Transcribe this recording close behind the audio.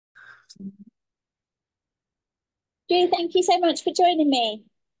Drew, thank you so much for joining me.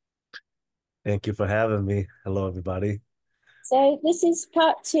 Thank you for having me. Hello, everybody. So this is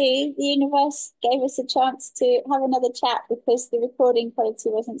part two. The universe gave us a chance to have another chat because the recording quality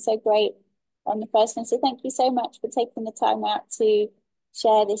wasn't so great on the first one. So thank you so much for taking the time out to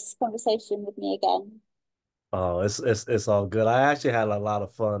share this conversation with me again. Oh, it's all good. I actually had a lot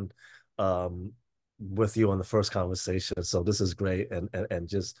of fun um with you on the first conversation. So this is great. And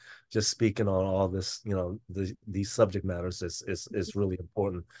just speaking on all this, these subject matters is really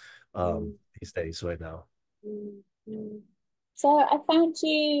important Mm, these days right now. mm, mm. So I found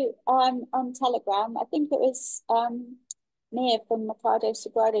you on Telegram. I think it was Mia from Mercado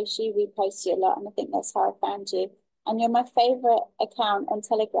Sagrado. She reposts you a lot, and I think that's how I found you. And you're my favorite account on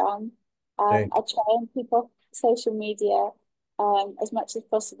Telegram. Thank I try and keep off social media as much as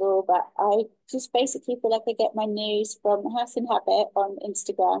possible, but I just basically feel like I get my news from House and Habit on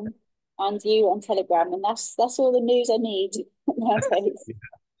Instagram and you on Telegram, and that's all the news I need nowadays. you.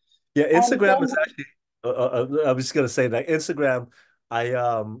 Yeah, And Instagram is actually I was just gonna say that Instagram,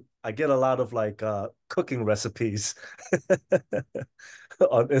 I get a lot of like cooking recipes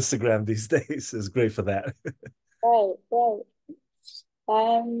on Instagram these days. It's great for that. right, right.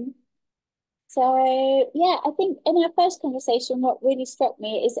 Um, So yeah, I think in our first conversation, what really struck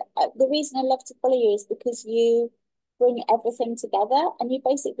me is the reason I love to follow you is because you bring everything together and you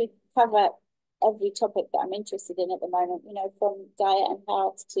basically cover every topic that I'm interested in at the moment, from diet and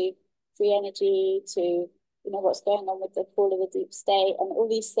health to free energy to, what's going on with the fall of the deep state and all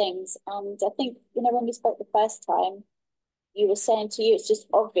these things. And I think, when we spoke the first time, you were saying to you, it's just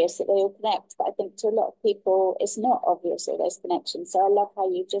obvious that they all connect. But I think to a lot of people, it's not obvious that there's connections. So I love how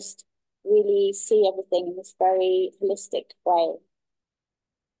you just really see everything in this very holistic way.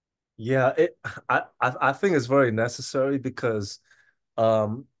 Yeah, I think it's very necessary because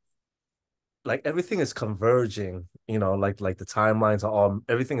um like everything is converging, like the timelines are all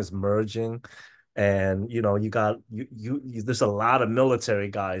everything is merging. And you got you there's a lot of military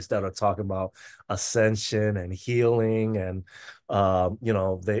guys that are talking about ascension and healing and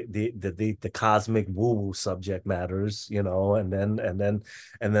the cosmic woo-woo subject matters, and then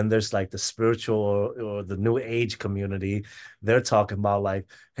there's like the spiritual or the new age community. They're talking about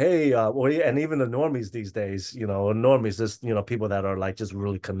like, hey, and even the normies these days, normies, there's people that are like just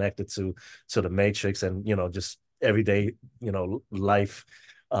really connected to the matrix and just everyday life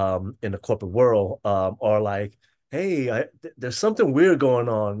in the corporate world, are like, hey, there's something weird going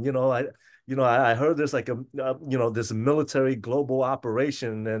on. I heard there's like this military global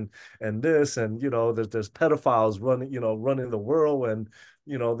operation and this and there's pedophiles running the world, and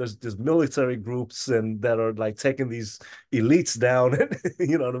there's military groups and that are like taking these elites down. And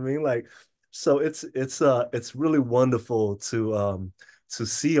you know what I mean, like, so it's really wonderful to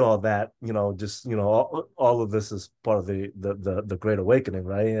see all that, just all of this is part of the Great Awakening,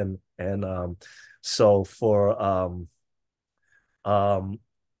 right? And so for um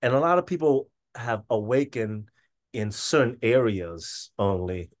and a lot of people have awakened in certain areas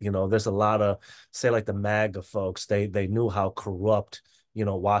only. There's a lot of, say, like the MAGA folks, they knew how corrupt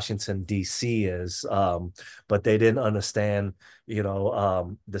Washington DC is, but they didn't understand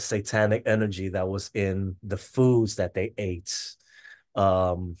the satanic energy that was in the foods that they ate,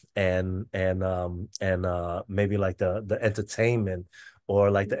 and maybe like the entertainment,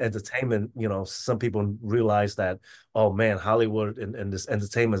 or like the entertainment. Some people realize that, oh man, Hollywood and this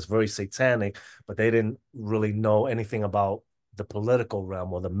entertainment is very satanic, but they didn't really know anything about the political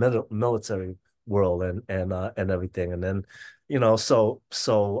realm or the military world and everything. And then the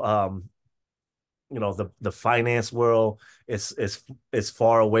finance world is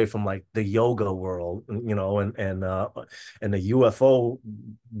far away from like the yoga world, and the UFO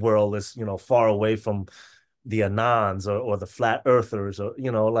world is far away from the Anons, or the flat earthers, or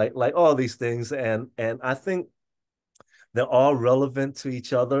like all these things. And I think they're all relevant to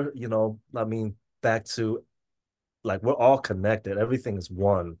each other. I mean, back to, like, we're all connected, everything is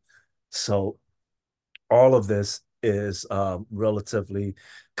one. So all of this is relatively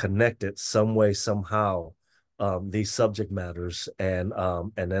connected some way, somehow, these subject matters, and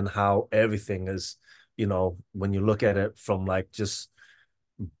then how everything is, when you look at it from like just,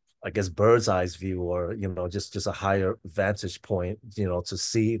 I guess, bird's eyes view, or just a higher vantage point, to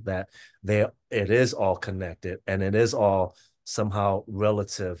see that it is all connected, and it is all somehow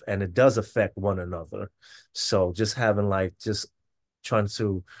relative, and it does affect one another. So just having like just trying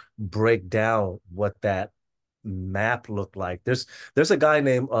to break down what that map looked like. There's a guy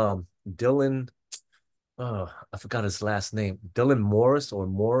named Dylan. Oh, I forgot his last name. Dylan Morris or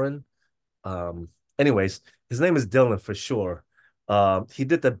Morin. Um, anyways, his name is Dylan for sure. He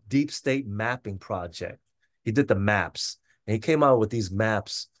did the deep state mapping project. He did the maps, and he came out with these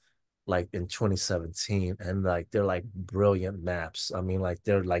maps like in 2017, and like they're like brilliant maps. I mean, like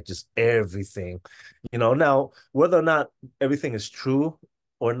they're like just everything, Now, whether or not everything is true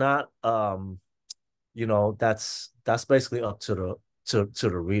or not, that's basically up to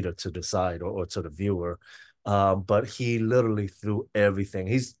the reader to decide, or to the viewer. But he literally threw everything.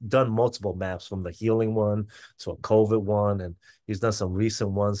 He's done multiple maps, from the healing one to a COVID one, and he's done some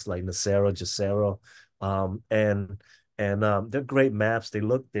recent ones like Nacera, Jacera. And they're great maps. They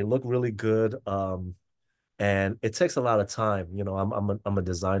look really good. And it takes a lot of time. I'm a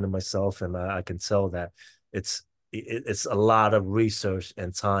designer myself, and I can tell that it's it's a lot of research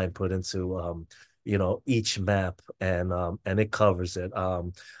and time put into each map, and it covers it. I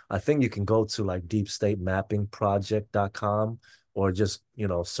think you can go to like deepstatemappingproject.com, or just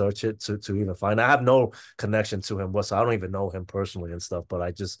search it to even find. I have no connection to him, so I don't even know him personally and stuff, but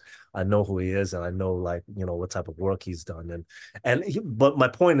I know who he is, and I know, like, what type of work he's done. But my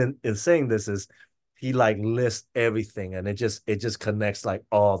point in saying this is, he like lists everything, and it just connects like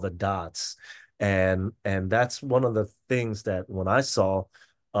all the dots. And that's one of the things that, when I saw,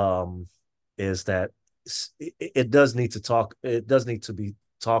 um is that it does need to be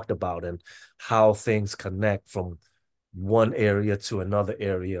talked about, and how things connect from one area to another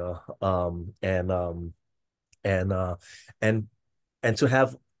area. And um and uh and and to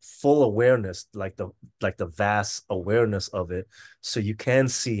have full awareness, like the vast awareness of it, so you can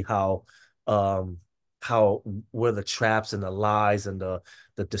see um how where the traps and the lies and the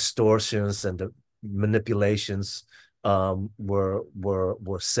distortions and the manipulations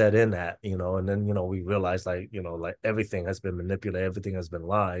were set in at, and then we realized, like, like everything has been manipulated, everything has been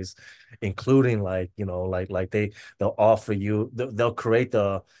lies, including, like, they'll offer you, they'll create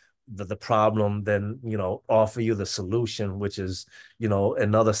the problem, then offer you the solution, which is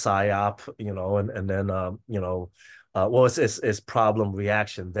another psyop, and then well, it's problem,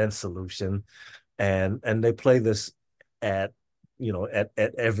 reaction, then solution. And they play this at at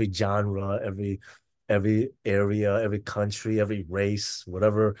every genre, every area, every country, every race,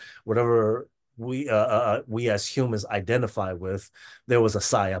 whatever we as humans identify with. There was a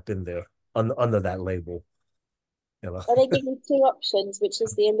psyop in there, under that label, you know. Well, they give you two options, which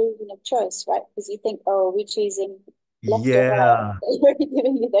is the illusion of choice, right? Because you think, oh, are we choosing left or right? Yeah. They're only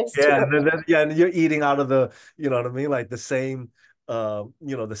giving you those two Yeah, and options. and you're eating out of the, what I mean, like the same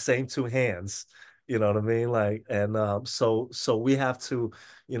two hands, you know what I mean, like. And so we have to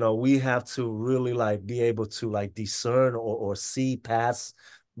really, like, be able to, like, discern, or see past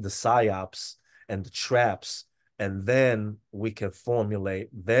the psyops and the traps, and then we can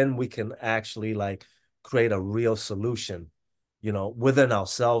actually, like, create a real solution, within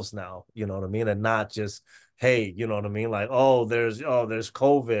ourselves now, you know what I mean, and not just, hey, you know what I mean? Like, there's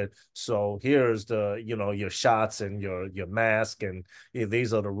COVID. So here's your shots and your mask, and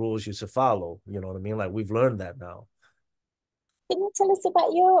these are the rules you should follow. You know what I mean? Like, we've learned that now. Can you tell us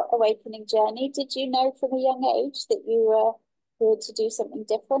about your awakening journey? Did you know from a young age that you were to do something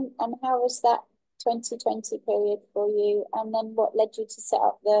different? And how was that 2020 period for you? And then what led you to set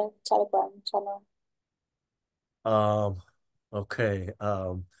up the Telegram channel? Um, okay.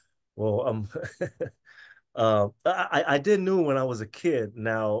 Well, I did knew when I was a kid.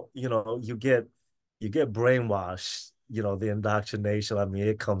 Now, you get brainwashed, the indoctrination. I mean,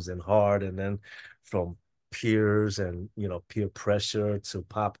 it comes in hard, and then from peers, and peer pressure, to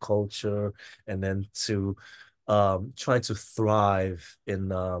pop culture, and then to trying to thrive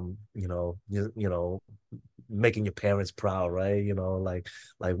in, making your parents proud, right?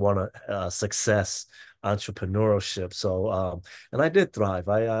 Like want to, success, entrepreneurship. So, and I did thrive.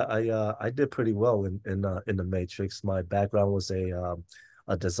 I did pretty well in the Matrix. My background was a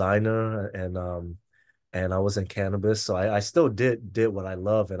designer, and I was in cannabis, so I still did what I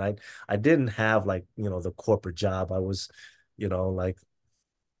love, and I didn't have, like, the corporate job. I was, like,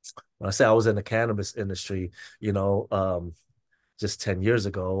 when I say I was in the cannabis industry, you know, just 10 years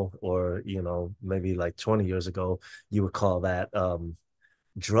ago, or maybe like 20 years ago, you would call that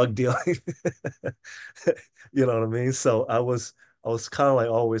drug dealing. You know what I mean? So I was kind of like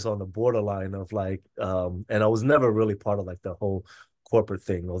always on the borderline of, like, and I was never really part of, like, the whole corporate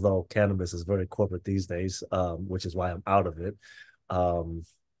thing, although cannabis is very corporate these days, which is why I'm out of it.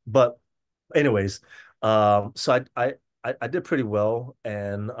 But anyways, so I did pretty well,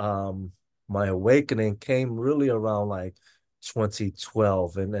 and my awakening came really around like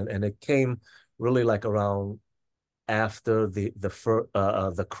 2012, and it came really like around after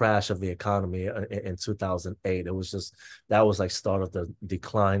the crash of the economy in 2008. It was just, that was like start of the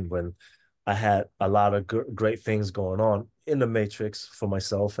decline, when I had a lot of great things going on in the Matrix for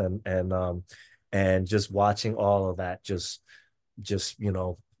myself, and just watching all of that just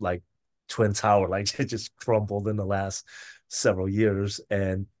like Twin Tower, like it just crumbled in the last several years.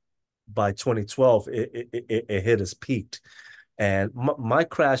 And by 2012, it hit its peak. And my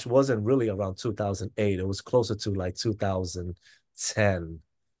crash wasn't really around 2008. It was closer to like 2010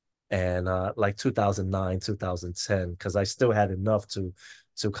 and like 2009, 2010, because I still had enough to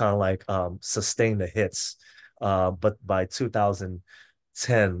kind of like sustain the hits. But by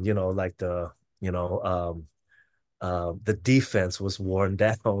 2010, like you know, um, the defense was worn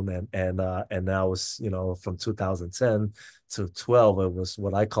down, and that was from 2010 to 12, it was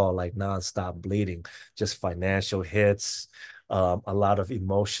what I call like nonstop bleeding, just financial hits, a lot of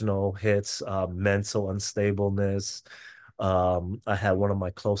emotional hits, mental unstableness. I had one of my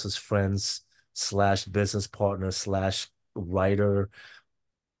closest friends slash business partner slash writer,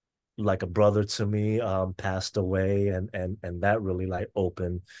 like a brother to me, passed away, and that really like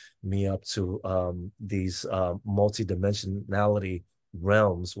opened me up to these multi-dimensionality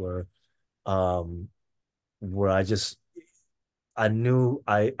realms um where I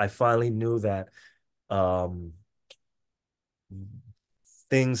finally knew that um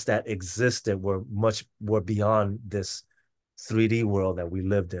things that existed were beyond this 3D world that we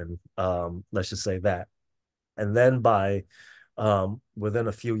lived in. Let's just say that. And then by within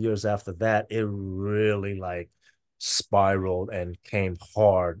a few years after that, it really like spiraled and came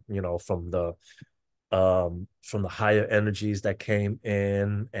hard, from the higher energies that came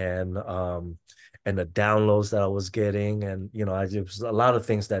in, and the downloads that I was getting. And I just a lot of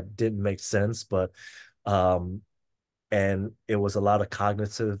things that didn't make sense, but um and it was a lot of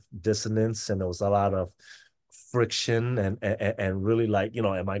cognitive dissonance, and there was a lot of friction, and really like,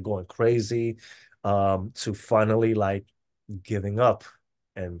 am I going crazy, to finally like giving up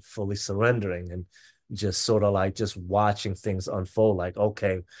and fully surrendering, and just sort of like just watching things unfold, like,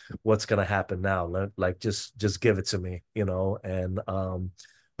 okay, what's gonna happen now? Like just give it to me, and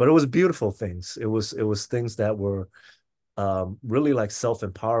but it was beautiful things. It was things that were really like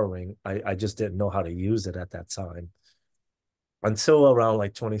self-empowering. I just didn't know how to use it at that time until around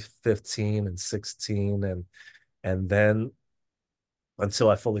like 2015 and 16, and then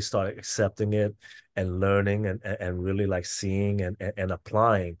until I fully started accepting it and learning, and really like seeing and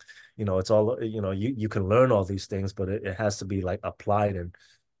applying. It's all, you can learn all these things, but it has to be like applied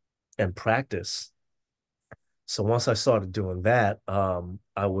and practice. So once I started doing that,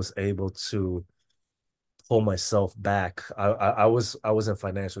 I was able to pull myself back. I was in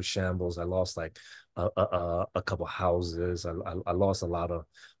financial shambles. I lost like a couple houses. I lost a lot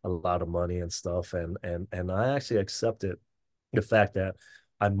of money and stuff, and I actually accepted the fact that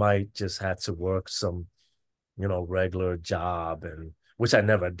I might just have to work some regular job, and which I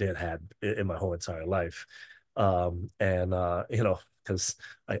never did had in my whole entire life. And because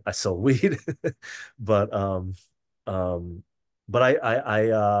I sold weed, but um, but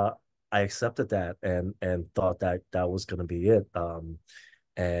I accepted that, and thought that that was going to be it.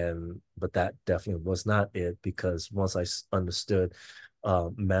 And but that definitely was not it, because once I understood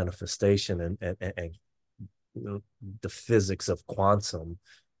manifestation, and the physics of quantum,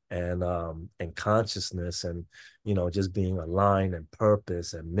 and consciousness, and just being aligned, and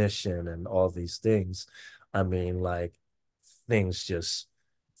purpose and mission and all these things. I mean, like, things just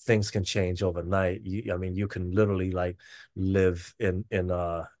things can change overnight. I mean, you can literally like live on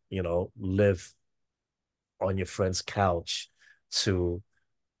your friend's couch to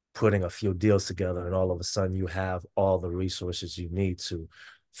putting a few deals together, and all of a sudden you have all the resources you need to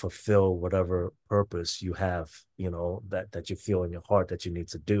fulfill whatever purpose you have, that you feel in your heart that you need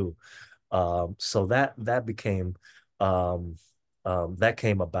to do. So um, that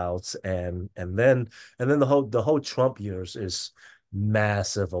came about, and then the whole Trump years is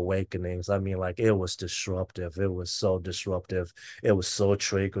massive awakenings. I mean, like, it was disruptive. It was so disruptive. It was so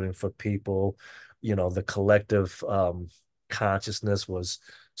triggering for people. The collective consciousness was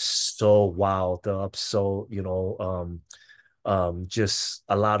so wild up. So, just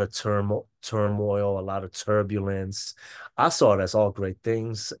a lot of turmoil, a lot of turbulence. I saw it as all great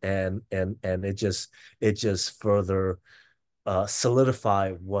things, and it just further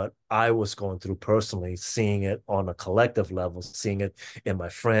solidify what I was going through personally, seeing it on a collective level, seeing it in my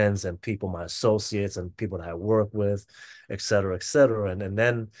friends and people, my associates and people that I work with, et cetera, et cetera. And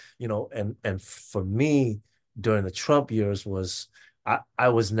then, and for me, during the Trump years, I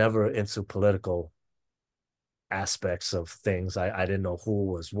was never into political aspects of things. I didn't know who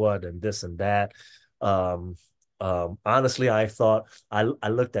was what and this and that. Um, Honestly, I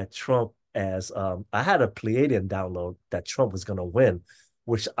looked at Trump as, I had a Pleiadian download that Trump was going to win,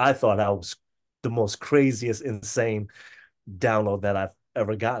 which I thought I was the most craziest, insane download that I've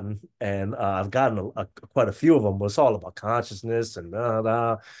ever gotten, and I've gotten quite a few of them. But it's all about consciousness and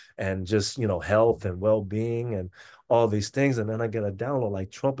and just health and well being and all these things. And then I get a download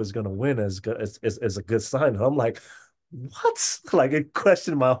like Trump is going to win as good as a good sign. And I'm like, what? Like it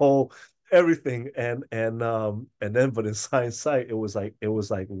questioned my whole everything. And then, but in hindsight, it was like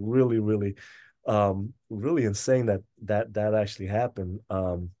really insane that actually happened.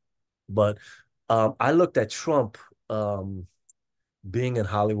 But I looked at Trump being in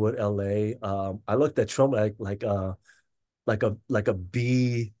Hollywood, LA. I looked at Trump like a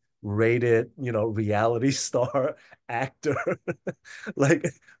B rated, reality star actor. Like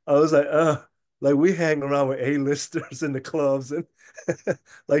I was like we hang around with A-listers in the clubs and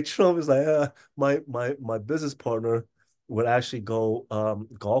like Trump is like my business partner would actually go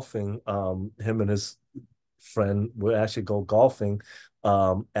golfing. Him and his friend would actually go golfing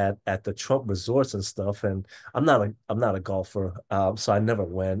at the Trump resorts and stuff. And I'm not a golfer, so I never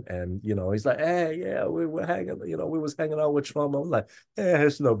went. And he's like, hey, yeah, we were hanging, we was hanging out with Trump. I was like, yeah,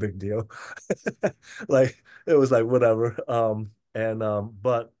 it's no big deal. Like it was like whatever. And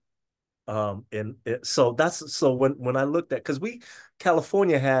but and so that's so when I looked at because we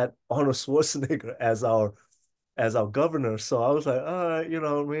California had Arnold Schwarzenegger as our governor. So I was like, all right, what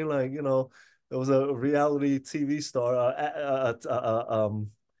I mean? Like, it was a reality TV star,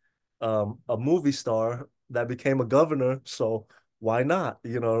 a movie star that became a governor. So why not?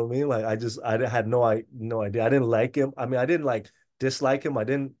 You know what I mean? Like, I had no idea. I didn't like him. I mean, I didn't like dislike him. I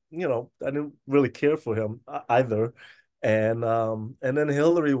didn't really care for him either. And then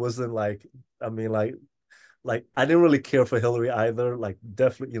Hillary wasn't like, I mean, like I didn't really care for Hillary either. Like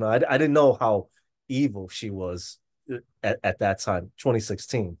definitely, I didn't know how evil she was at that time,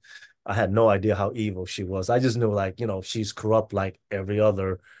 2016. I had no idea how evil she was. I just knew like, she's corrupt like every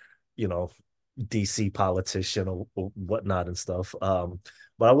other, you know, DC politician or whatnot and stuff. But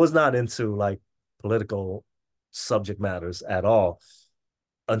I was not into like political subject matters at all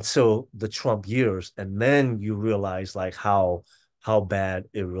until the Trump years, and then you realize like how bad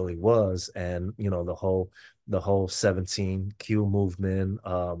it really was, and the whole 17Q movement,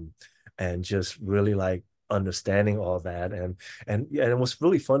 and just really like understanding all that, and it was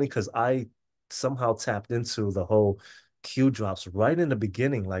really funny because I somehow tapped into the whole Q drops right in the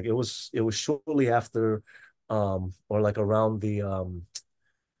beginning, like it was shortly after, or like around the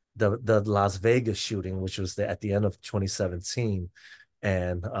Las Vegas shooting, which was at the end of 2017,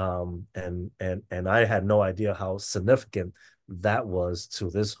 and I had no idea how significant that was to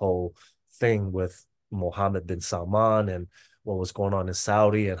this whole thing with Mohammed bin Salman and what was going on in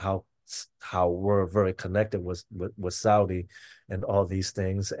Saudi, and how we're very connected with Saudi and all these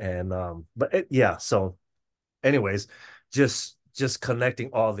things. And but yeah, so anyways, just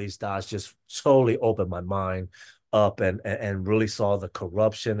connecting all these dots just totally opened my mind up, and really saw the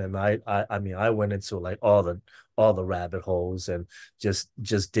corruption. And I mean I went into like all the rabbit holes, and just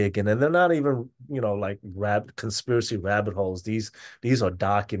digging. And they're not even like conspiracy rabbit holes. These are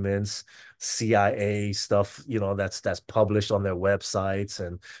documents, CIA stuff, that's published on their websites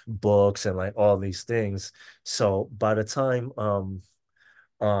and books and like all these things. So by the time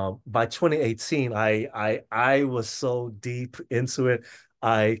by 2018, I was so deep into it.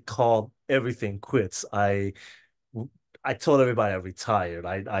 I called everything quits. I told everybody I retired.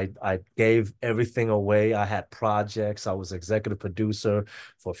 I gave everything away. I had projects. I was executive producer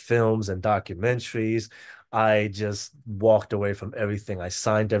for films and documentaries. I just walked away from everything. I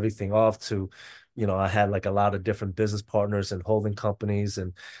signed everything off to, I had like a lot of different business partners and holding companies,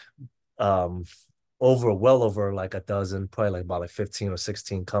 and um well over like a dozen, probably like about like 15 or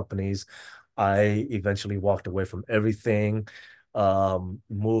 16 companies. I eventually walked away from everything,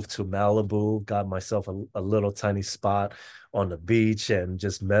 moved to Malibu, got myself a little tiny spot on the beach, and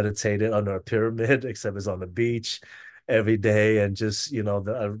just meditated under a pyramid, except it's on the beach every day. And just,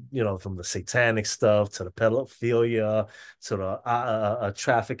 from the satanic stuff to the pedophilia to the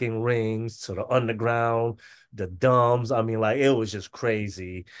trafficking rings to the underground, the dumbs. I mean, like it was just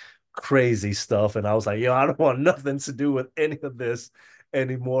crazy stuff. And I was like, yo, I don't want nothing to do with any of this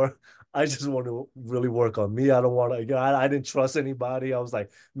anymore. I just want to really work on me. I don't want to, I didn't trust anybody. I was like,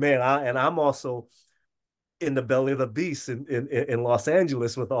 man, I'm also in the belly of the beast in Los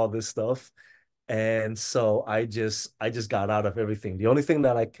Angeles with all this stuff. And so I just got out of everything. The only thing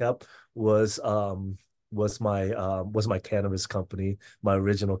that I kept was my cannabis company, my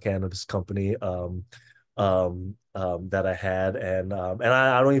original cannabis company, that I had. And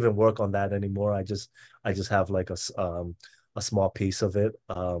I don't even work on that anymore. I just have like a small piece of it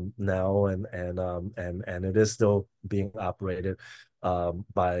now, and it is still being operated.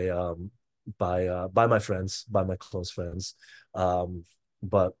 by my friends, by my close friends.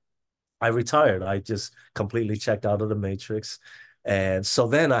 But I retired. I just completely checked out of the matrix. And so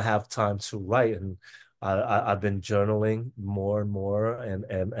then I have time to write, and I've been journaling more and more,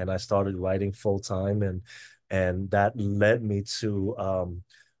 and I started writing full time, and that led me to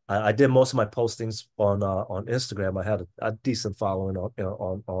I did most of my postings on Instagram. I had a decent following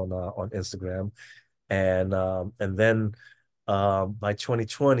on Instagram, and then by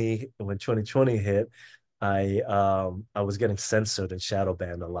 2020, when 2020 hit, I was getting censored and shadow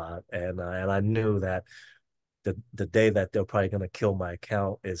banned a lot, and I knew that the day that they're probably going to kill my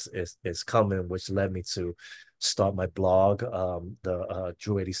account is coming, which led me to start my blog, the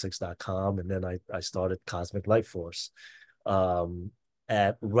drew86.com, and then I started Cosmic Light Force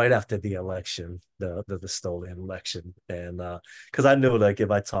at right after the election, the stolen election, and because I knew like if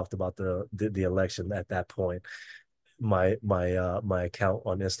I talked about the election at that point, my account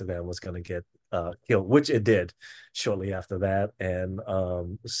on Instagram was going to get killed, which it did shortly after that, and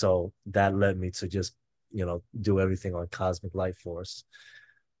so that led me to just do everything on Cosmic Light Force.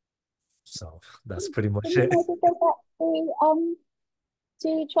 So that's pretty Can much you it. maybe go back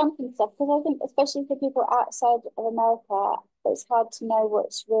to Trump and stuff? Because I think especially for people outside of America, it's hard to know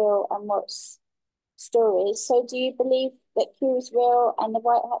what's real and what's stories. So do you believe that Q is real and the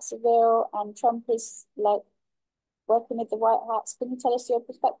White Hats are real and Trump is like working with the White Hats? Can you tell us your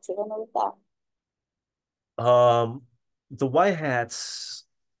perspective on all of that? Um, the White Hats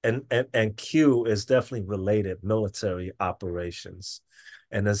and Q is definitely related military operations,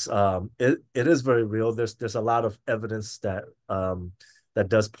 and it is very real. There's a lot of evidence that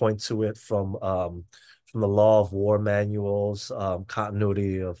does point to it from the law of war manuals,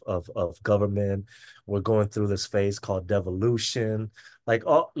 continuity of government. We're going through this phase called devolution, like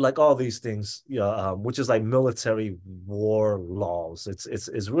all these things, yeah, which is like military war laws.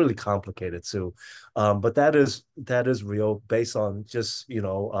 It's really complicated too. But that is real based on just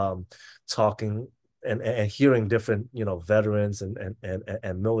talking and hearing different veterans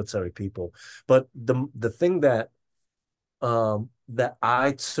and military people. But the thing that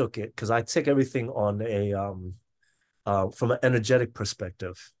I took it, because I take everything on a from an energetic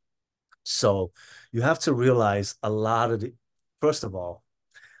perspective. So you have to realize a lot of the first of all,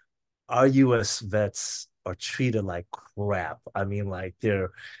 our US vets are treated like crap. I mean, like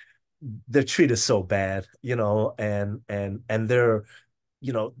they're treated so bad, and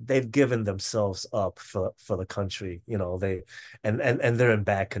they've given themselves up for the country. And they're in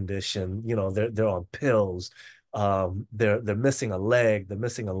bad condition. They're on pills. They're missing a leg, they're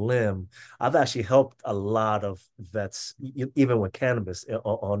missing a limb. I've actually helped a lot of vets, even with cannabis,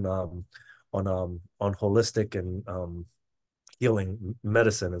 on holistic and healing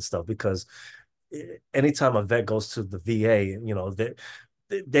medicine and stuff, because anytime a vet goes to the VA,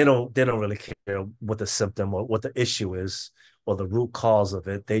 they don't really care what the symptom or what the issue is or the root cause of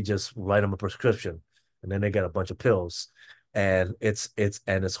it. They just write them a prescription, and then they get a bunch of pills, and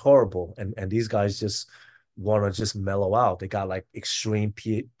it's horrible. And these guys just want to just mellow out. They got like extreme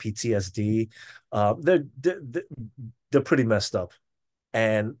PTSD. They're pretty messed up,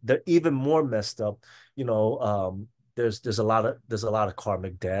 and they're even more messed up. There's a lot of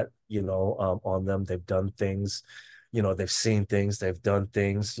karmic debt, on them. They've done things, they've seen things, they've done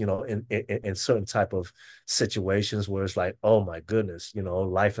things, in certain type of situations where it's like, oh my goodness,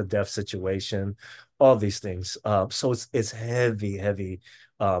 life or death situation, all these things. So it's heavy, heavy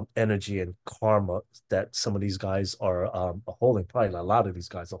energy and karma that some of these guys are holding. Probably a lot of these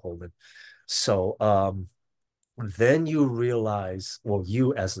guys are holding. So then you realize, well,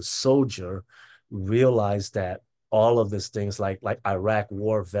 you as a soldier realize that all of these things, like Iraq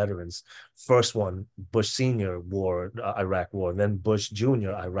war veterans, first one, Bush Senior war, Iraq war, and then Bush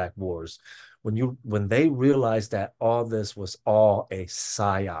Junior Iraq wars. When they realized that all this was all a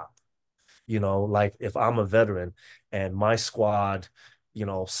psyop, like if I'm a veteran and my squad,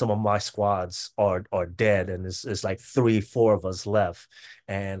 some of my squads are dead, and it's like 3, 4 of us left,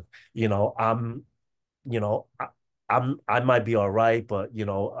 and I'm you know, I might be all right, but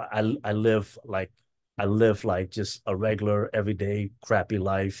I live like just a regular everyday crappy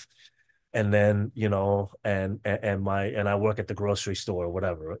life. And then, and I work at the grocery store or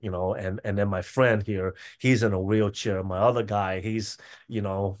whatever, and then my friend here, he's in a wheelchair. My other guy, you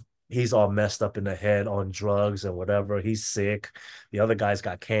know, he's all messed up in the head on drugs and whatever. He's sick. The other guy's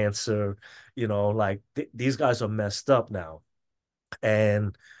got cancer, like these guys are messed up now.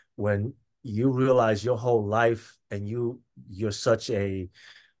 And when you realize your whole life and you're such a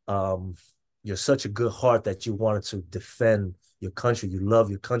um you're such a good heart that you wanted to defend your country. You love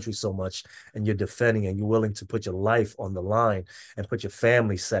your country so much, and you're defending, and you're willing to put your life on the line and put your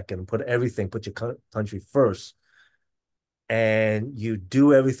family second, put everything, put your country first, and you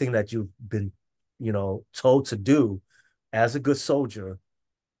do everything that you've been, told to do as a good soldier,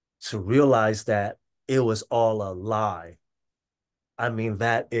 to realize that it was all a lie. I mean,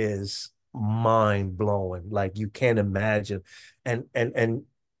 that is mind blowing. Like, you can't imagine. And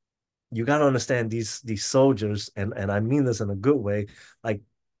you got to understand, these soldiers, and I mean this in a good way, like,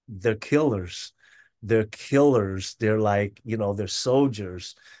 they're killers. They're killers. They're like, they're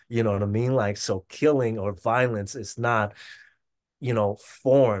soldiers. You know what I mean? Like, so killing or violence is not,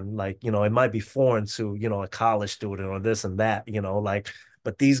 foreign. Like, it might be foreign to, a college student or this and that, like,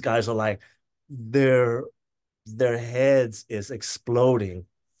 but these guys are like, their their heads is exploding.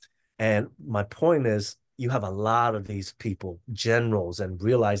 And my point is, you have a lot of these people, generals, and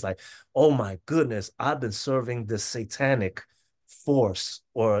realize, like, oh my goodness, I've been serving this satanic force,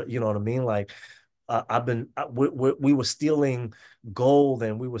 or you know what I mean? Like, I've been, we were stealing gold,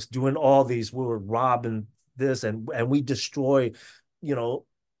 and we was doing all these, we were robbing this, and we destroy, you know,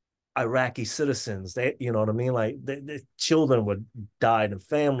 Iraqi citizens. They, you know what I mean? Like, the children would die, and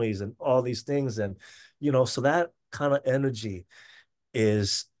families, and all these things, and so that kind of energy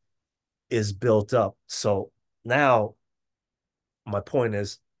is built up. So now my point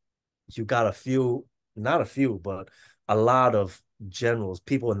is, you got a few, not a few, but a lot of generals,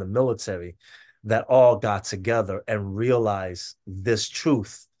 people in the military, that all got together and realized this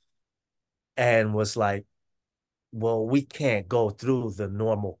truth, and was like, well, we can't go through the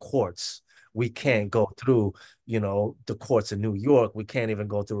normal courts. We can't go through, the courts in New York. We can't even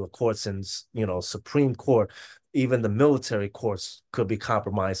go through the courts in, Supreme Court. Even the military courts could be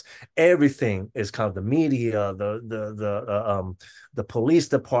compromised. Everything is kind of the media, the police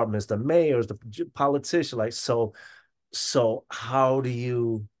departments, the mayors, the politicians. Like, so how do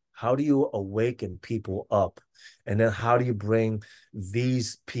you awaken people up, and then how do you bring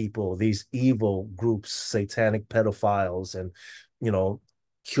these people, these evil groups, satanic pedophiles, and you know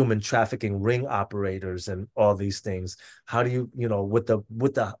human trafficking ring operators, and all these things, how do you, with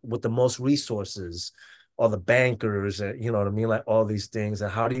the most resources, all the bankers, and you know what I mean, like, all these things,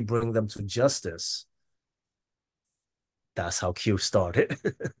 and how do you bring them to justice? That's how Q started.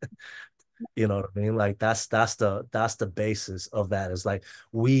 You know what I mean? Like, that's the basis of that. Is like,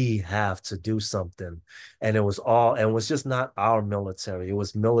 we have to do something. And it was just not our military. It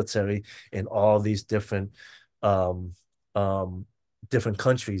was military in all these um um different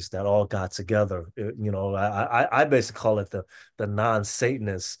countries that all got together. I basically call it the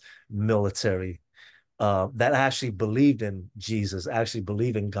non-Satanist military, that actually believed in Jesus, actually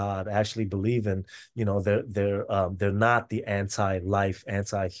believe in God, actually believe in, they're not the anti-life,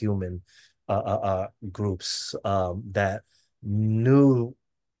 anti-human groups, that knew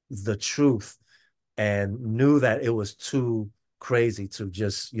the truth, and knew that it was too crazy to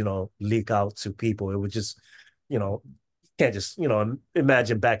just, leak out to people. It would just, you know, can't just,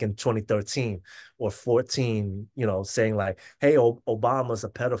 imagine back in 2013 or 14, saying like, hey, Obama's a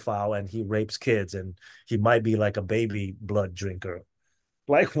pedophile and he rapes kids and he might be like a baby blood drinker.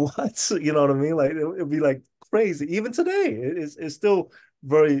 Like, what? You know what I mean? Like, it'd be like crazy. Even today, it's still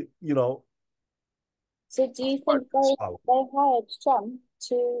very, So do you hard think to swallow. they hired Trump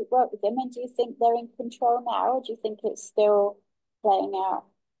to work with them, and do you think they're in control now, or do you think it's still playing out?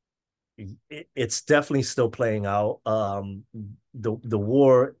 It's definitely still playing out. The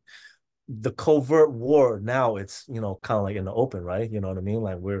war, the covert war, now it's, kind of like in the open, right? You know what I mean?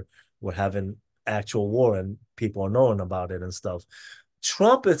 Like, we're having actual war, and people are knowing about it and stuff.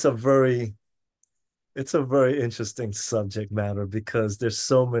 Trump, it's a very interesting subject matter, because there's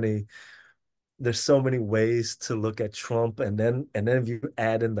so many ways to look at Trump, and then if you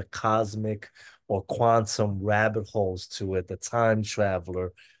add in the cosmic or quantum rabbit holes to it, the time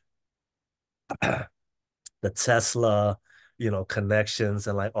traveler, the Tesla, connections,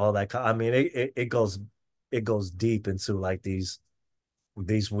 and like all that. I mean, it goes deep into like these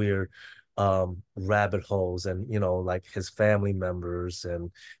weird rabbit holes, and like his family members,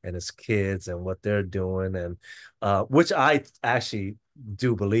 and his kids, and what they're doing, and which I actually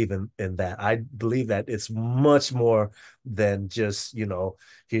do believe in that. I believe that it's much more than just,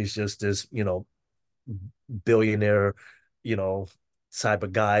 he's just this, billionaire, you know, type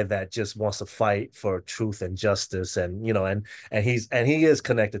of guy that just wants to fight for truth and justice, and he is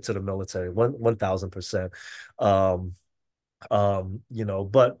connected to the military, 1,000%. Um,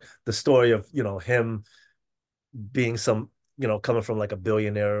 but the story of, him being coming from like a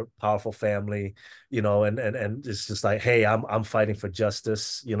billionaire, powerful family, and it's just like, hey, I'm fighting for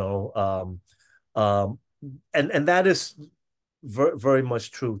justice, um, and that is very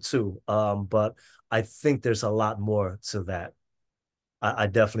much true too. But I think there's a lot more to that. I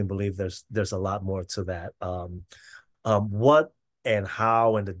definitely believe there's a lot more to that. What and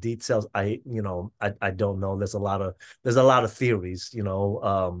how and the details, I don't know. There's a lot of theories,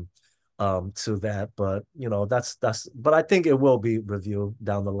 to that, but that's but I think it will be reviewed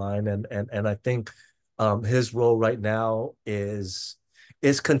down the line, and I think his role right now is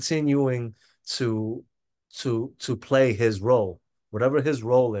continuing to to play his role. Whatever his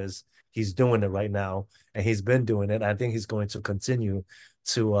role is, he's doing it right now, and he's been doing it. I think he's going to continue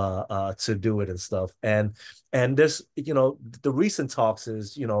to do it and stuff. And this, the recent talks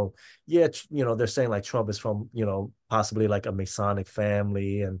is, yeah, they're saying like Trump is from, possibly like a Masonic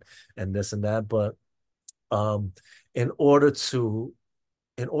family and this and that, but um in order to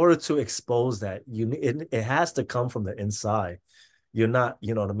in order to expose that, it has to come from the inside. You're not,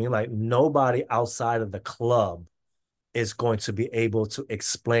 you know what I mean? Like nobody outside of the club is going to be able to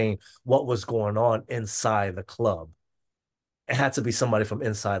explain what was going on inside the club. It had to be somebody from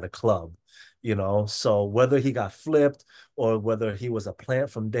inside the club, So whether he got flipped or whether he was a plant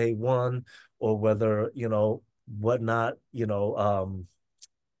from day one or whether, whatnot,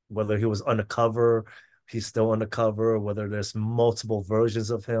 whether he was undercover, he's still undercover, whether there's multiple versions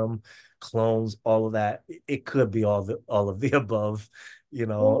of him, clones, all of that. It could be all of the above, you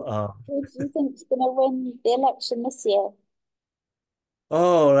know. Who, who do you think's going to win the election this year?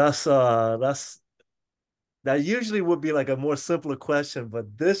 Oh, that usually would be like a more simpler question,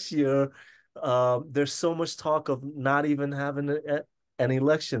 but this year, there's so much talk of not even having an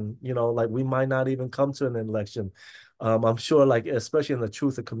election. Like we might not even come to an election. I'm sure, like especially in the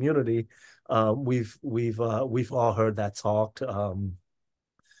truther community, we've all heard that talk.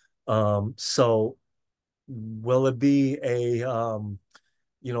 So will it be a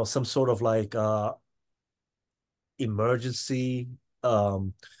some sort of like emergency,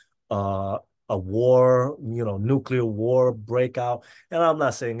 um, uh, a war, nuclear war breakout? And I'm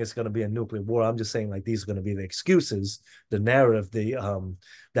not saying it's going to be a nuclear war. I'm just saying like these are going to be the excuses, the narrative,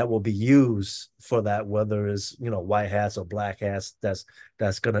 that will be used for that, whether it's white hats or black hats. That's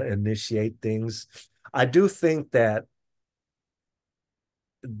going to initiate things. I do think that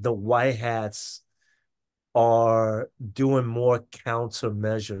the white hats are doing more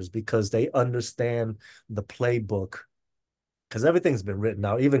countermeasures because they understand the playbook, because everything's been written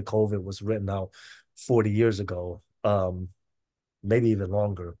out. Even COVID was written out 40 years ago, maybe even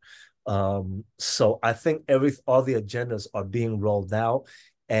longer. So I think all the agendas are being rolled out,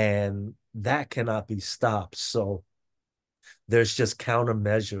 and that cannot be stopped. So there's just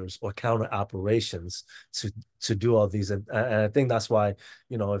countermeasures or counter operations to do all these, and I think that's why,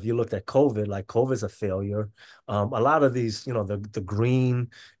 if you looked at COVID, like COVID's a failure. A lot of these, the green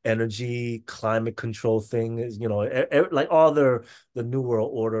energy climate control thing is, like all the new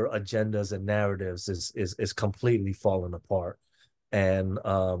world order agendas and narratives is completely falling apart. And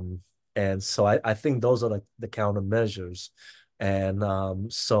um and so I think those are the countermeasures.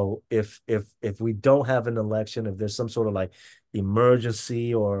 And so if we don't have an election, if there's some sort of like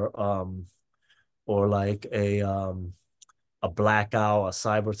emergency or like a blackout, a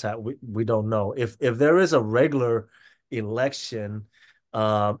cyber attack, we don't know. If there is a regular election,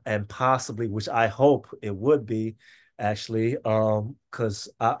 and possibly, which I hope it would be, actually, because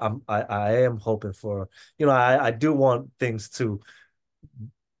I am hoping for, I do want things to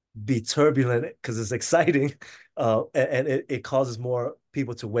be turbulent because it's exciting, and it causes more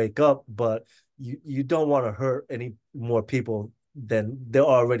people to wake up, but you don't want to hurt any more people than they're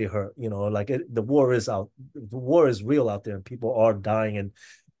already hurt. Like the war is real out there, and people are dying and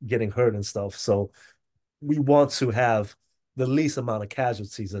getting hurt and stuff. So we want to have the least amount of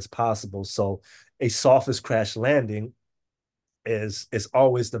casualties as possible. So a softest crash landing is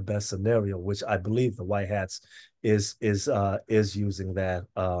always the best scenario, which I believe the White Hats is using that.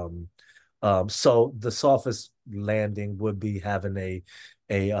 So the softest landing would be having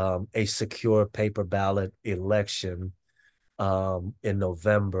a secure paper ballot election, in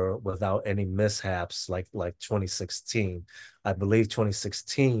November without any mishaps like 2016. I believe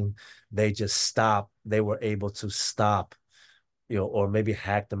 2016 they were able to stop, or maybe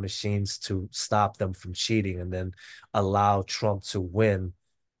hack the machines to stop them from cheating and then allow Trump to win,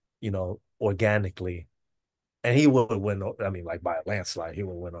 organically. And he would win, I mean, like by a landslide, he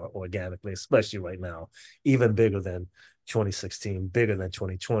would win organically, especially right now, even bigger than 2016, bigger than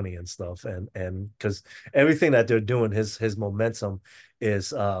 2020 and stuff. And because everything that they're doing, his momentum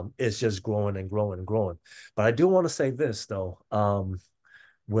is just growing and growing and growing. But I do want to say this though,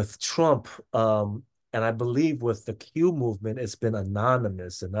 with Trump, and I believe with the Q movement, it's been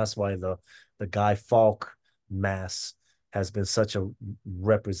anonymous, and that's why the Guy Fawkes mass has been such a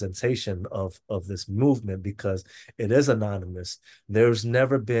representation of this movement because it is anonymous. There's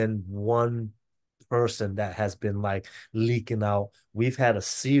never been one person that has been like leaking out. We've had a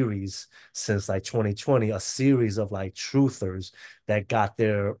series since like 2020, a series of like truthers that got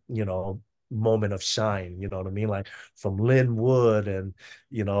their, moment of shine, you know what I mean? Like from Lynn Wood and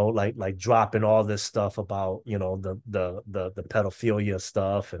like dropping all this stuff about, the pedophilia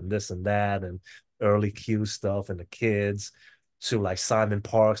stuff and this and that and early Q stuff and the kids to like Simon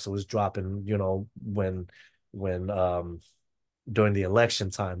Parks who was dropping, when during the election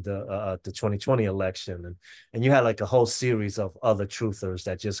time, the 2020 election, and you had like a whole series of other truthers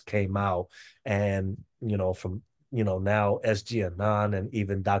that just came out, and from now SG Anon and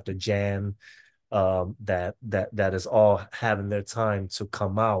even Dr. Jan, that is all having their time to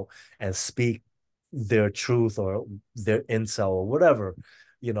come out and speak their truth or their intel or whatever,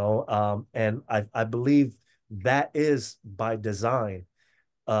 and I believe that is by design,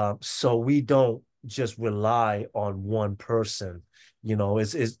 so we don't just rely on one person.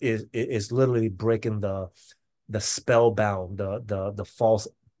 It's literally breaking the spellbound, the false,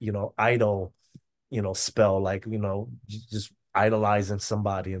 idol, spell, like, just idolizing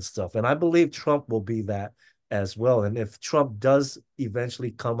somebody and stuff. And I believe Trump will be that as well. And if Trump does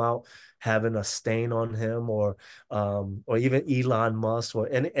eventually come out having a stain on him, or even Elon Musk or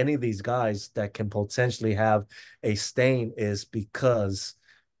any of these guys that can potentially have a stain, is because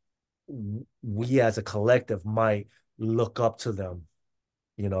we as a collective might look up to them,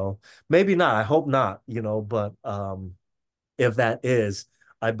 you know. Maybe not, I hope not, but if that is,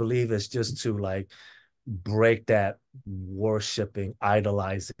 I believe it's just to like break that worshiping,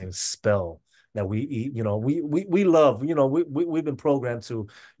 idolizing spell that we love, we've been programmed to,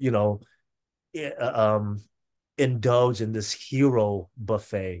 you know indulge in this hero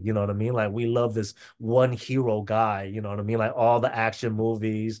buffet. You know what I mean? Like we love this one hero guy. You know what I mean? Like all the action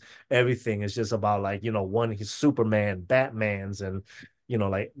movies, everything is just about like one Superman, Batman's, and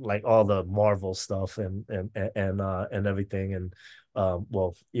like all the Marvel stuff and everything. And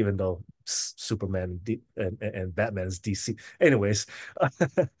well, even though Superman and Batman is DC, anyways,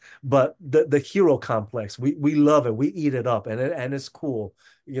 but the hero complex, we love it, we eat it up, and it's cool,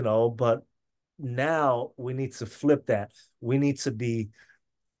 but now we need to flip that. We need to be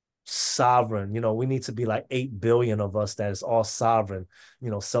sovereign. We need to be like 8 billion of us that is all sovereign,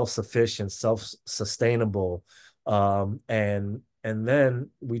 self-sufficient, self-sustainable. And then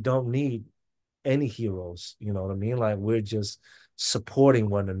we don't need any heroes, you know what I mean? Like we're just supporting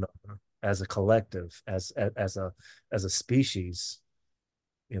one another as a collective, as a species,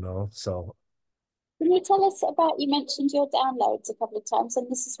 so Can you tell us about, you mentioned your downloads a couple of times, and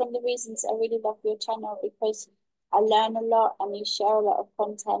this is one of the reasons I really love your channel because I learn a lot and you share a lot of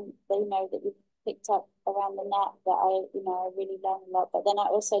content that that you've picked up around the net that I really learn a lot. But then I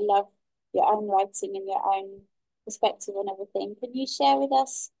also love your own writing and your own perspective and everything. Can you share with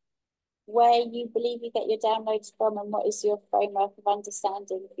us where you believe you get your downloads from and what is your framework of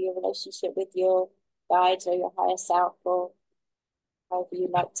understanding for your relationship with your guides or your higher self or however you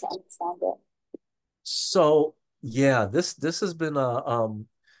like to understand it? so yeah, this has been a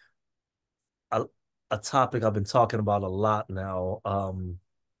a topic I've been talking about a lot now.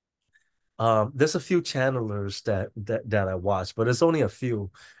 There's a few channelers that I watch, but it's only a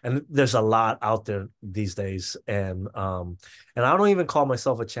few, and there's a lot out there these days. And I don't even call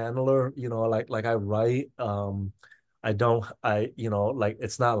myself a channeler, like I write. I don't I like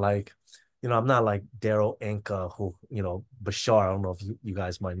it's not like, I'm not like Daryl Anka, who, Bashar. I don't know if you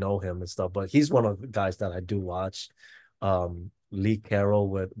guys might know him and stuff, but he's one of the guys that I do watch. Lee Carroll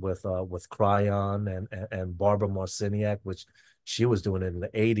with Cryon and Barbara Marciniak, which she was doing it in the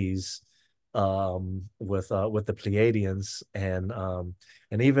 80s, with the Pleiadians, and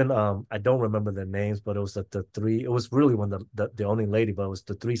even I don't remember their names, but it was the three. It was really when the only lady, but it was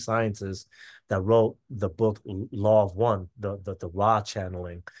the three scientists that wrote the book Law of One, the Ra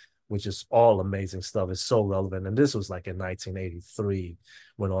channeling, which is all amazing stuff. It's so relevant, and this was like in 1983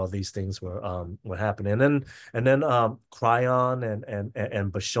 when all these things were happening, and then Cryon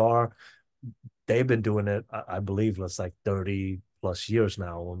and Bashar, they've been doing it, I believe it's like 30 plus years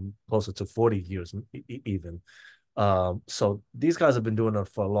now, closer to 40 years even. So these guys have been doing it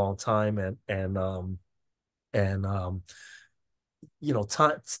for a long time, and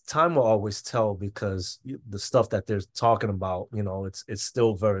time will always tell, because the stuff that they're talking about, it's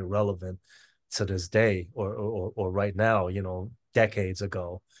still very relevant to this day, or right now, decades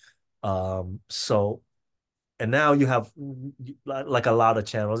ago. So, and now you have like a lot of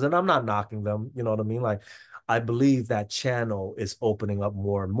channels, and I'm not knocking them, you know what I mean? Like I believe that channel is opening up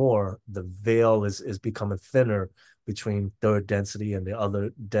more and more. The veil is becoming thinner between third density and the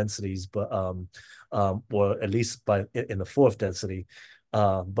other densities, but or at least by in the fourth density.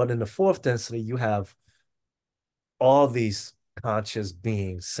 But in the fourth density, you have all these conscious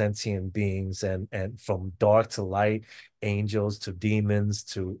beings, sentient beings, and from dark to light, angels to demons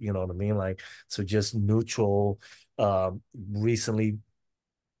to, you know what I mean, like, to just neutral, recently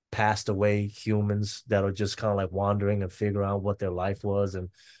passed away humans that are just kind of like wandering and figure out what their life was, and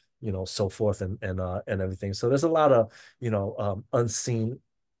so forth, and everything. So there's a lot of unseen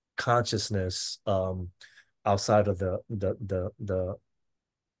consciousness, outside of the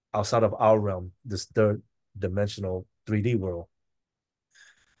outside of our realm, this third dimensional 3D world.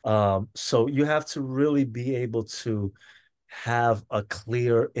 So you have to really be able to have a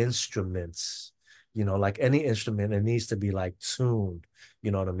clear instruments, like any instrument, it needs to be like tuned.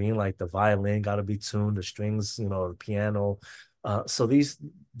 You know what I mean? Like the violin got to be tuned, the strings, the piano. So the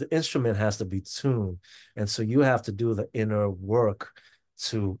instrument has to be tuned. And so you have to do the inner work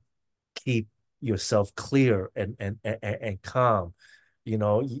to keep yourself clear and calm.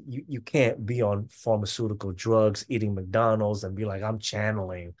 You can't be on pharmaceutical drugs, eating McDonald's and be like, I'm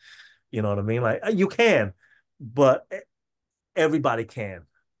channeling. You know what I mean? Like, you can, but everybody can.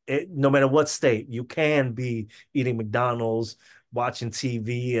 No matter what state, you can be eating McDonald's, watching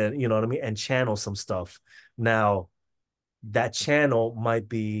TV, and you know what I mean, and channel some stuff. Now, that channel might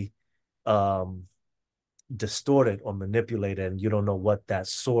be um distorted or manipulated, and you don't know what that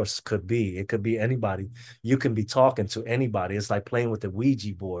source could be. It could be anybody. You can be talking to anybody. It's like playing with the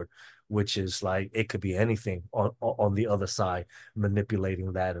Ouija board, which is like it could be anything on the other side,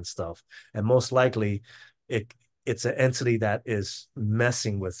 manipulating that and stuff. And most likely it it's an entity that is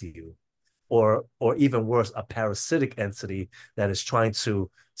messing with you, or even worse, a parasitic entity that is trying to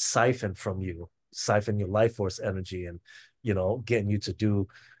siphon from you, siphon your life force energy, and getting you to do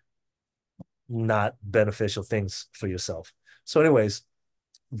not beneficial things for yourself. So, anyways,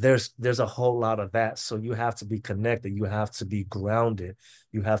 there's a whole lot of that. So you have to be connected. You have to be grounded.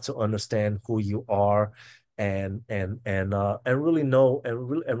 You have to understand who you are, and really know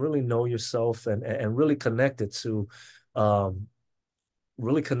yourself, and really connected to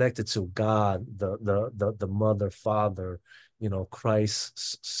God, the mother, father,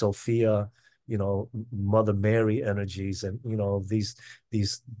 Christ, Sophia, Mother Mary energies, and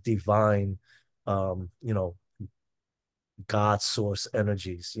these divine, God source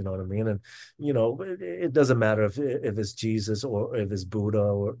energies. You know what I mean? And it doesn't matter if it's Jesus or if it's Buddha,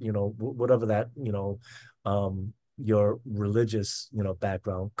 or whatever that your religious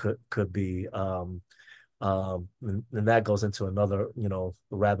background could be. And that goes into another,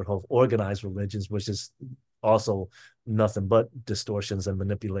 rabbit hole of organized religions, which is also nothing but distortions and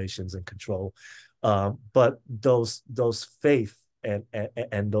manipulations and control. But those faith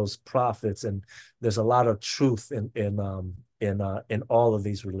and those prophets, and there's a lot of truth in all of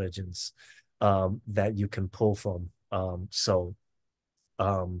these religions, that you can pull from. Um,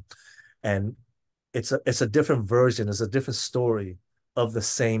 and it's a different version, it's a different story of the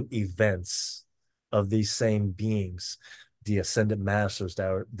same events, of these same beings, the ascended masters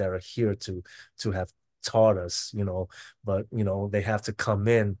that are here to have taught us, but they have to come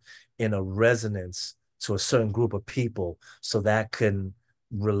in a resonance to a certain group of people so that can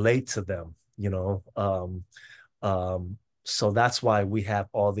relate to them. So that's why we have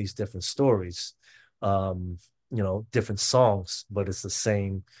all these different stories, different songs, but it's the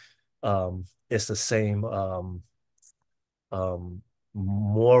same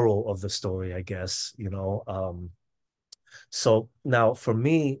moral of the story, I guess. So now for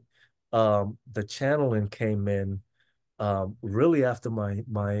me, the channeling came in really after my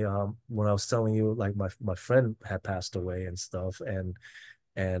when I was telling you, like, my friend had passed away and stuff, and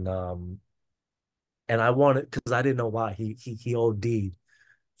and I wanted, because I didn't know why he OD'd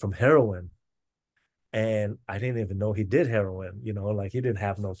from heroin. And I didn't even know he did heroin, like he didn't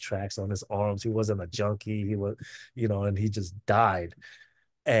have no tracks on his arms. He wasn't a junkie. He was, and he just died.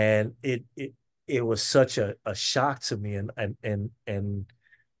 And it was such a shock to me. And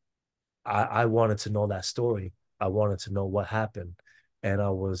I wanted to know that story. I wanted to know what happened. And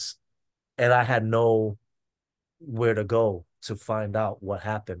I had no where to go to find out what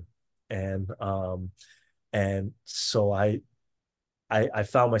happened. And so I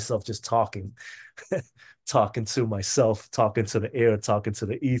found myself just talking, talking to myself, talking to the air, talking to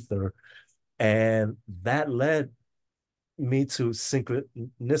the ether. And that led me to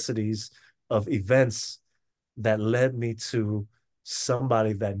synchronicities of events that led me to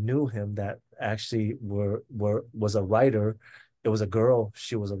somebody that knew him, that actually was a writer. It was a girl.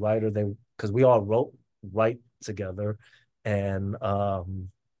 She was a writer. Because we all wrote. write together, and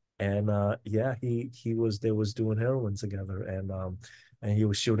yeah, he was they was doing heroin together, and he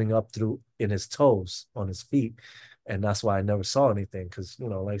was shooting up through in his toes on his feet, and that's why I never saw anything because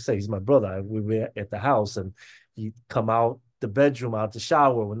like I say, he's my brother. We were at the house, and he come out the bedroom, out the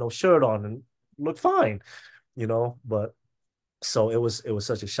shower with no shirt on, and looked fine, but so it was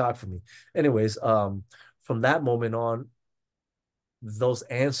such a shock for me. Anyways, from that moment on, those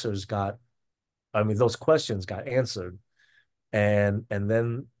answers got I mean, those questions got answered, and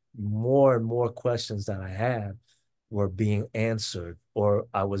then more and more questions that I had were being answered, or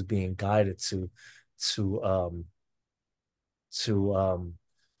I was being guided to to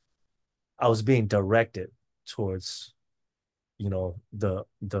I was being directed towards the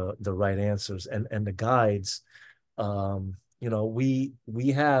right answers, and the guides.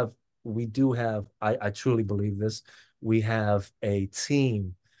 We do have, I truly believe this, we have a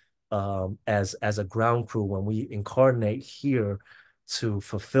team, as a ground crew when we incarnate here to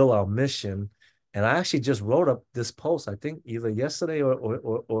fulfill our mission. And I actually just wrote up this post, I think either yesterday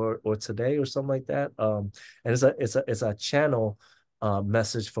or today or something like that. And it's a channel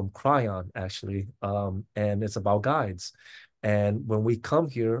message from Cryon actually, and it's about guides. And when we come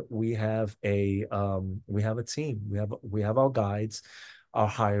here, we have a team. We have our guides, our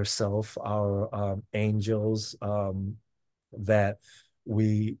higher self, our angels, that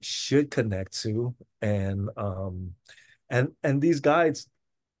we should connect to, and these guides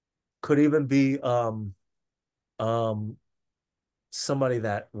could even be um somebody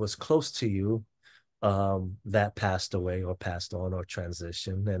that was close to you, that passed away or passed on or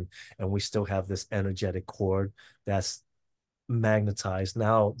transitioned, and we still have this energetic cord that's magnetized.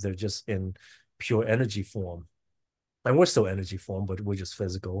 Now they're just in pure energy form, and we're still energy form, but we're just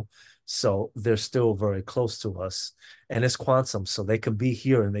physical. So they're still very close to us, and it's quantum, so they can be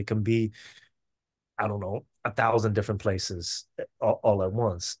here and they can be, I don't know, 1,000 different places all at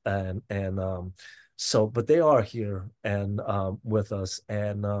once, and so, but they are here and with us,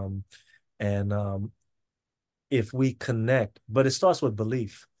 and if we connect, but it starts with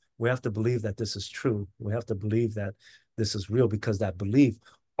belief. We have to believe that this is true. We have to believe that this is real, because that belief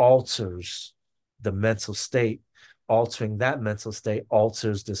alters the mental state. Altering that mental state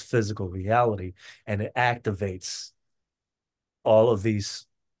alters this physical reality, and it activates all of these,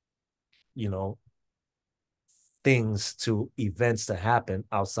 you know, things to events to happen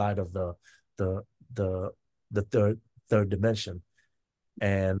outside of the the the third dimension.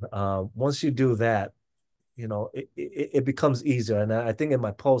 And once you do that, it becomes easier. And I think in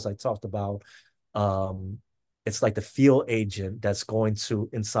my post I talked about, um it's like the field agent that's going to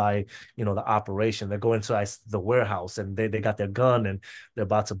inside, the operation. They're going to the warehouse, and they got their gun, and they're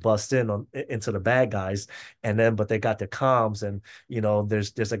about to bust into the bad guys. And then, but they got their comms, and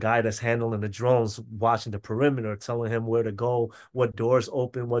there's a guy that's handling the drones, watching the perimeter, telling him where to go, what doors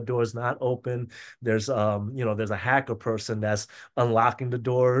open, what doors not open. There's a hacker person that's unlocking the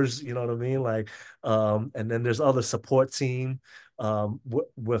doors, you know what I mean? Like, and then there's other support team,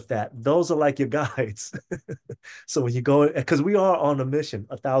 with that. Those are like your guides. So when you go, because we are on a mission,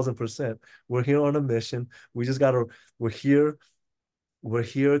 1,000%. We're here on a mission. We just gotta. We're here. We're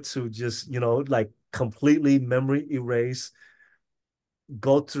here to just, like, completely memory erase,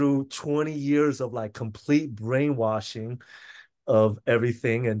 go through 20 years of like complete brainwashing of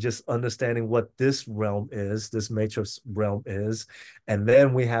everything, and just understanding what this realm is, this matrix realm is. And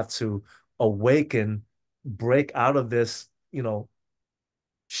then we have to awaken, break out of this,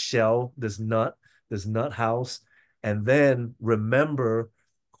 shell, this nut house, and then remember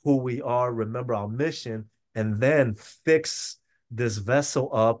who we are, remember our mission, and then fix this vessel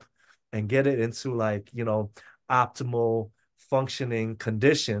up and get it into, like, optimal functioning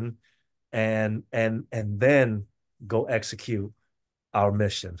condition, and then go execute our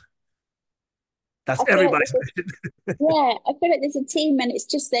mission. That's I feel like everybody's there's a mission. Yeah, I feel like there's a team and it's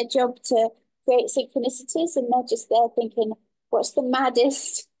just their job to create synchronicities, and they're just there thinking, what's the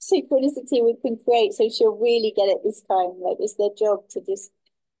maddest synchronicity we can create so she'll really get it this time? Like, it's their job to just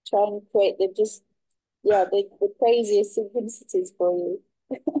try and create the craziest synchronicities for you.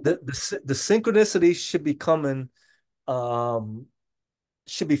 The synchronicity um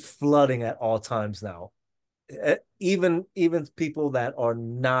should be flooding at all times now. Even people that are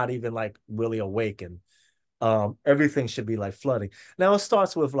not even like really awakened, everything should be like flooding. Now it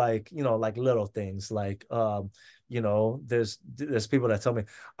starts with, like, like little things, like, there's people that tell me,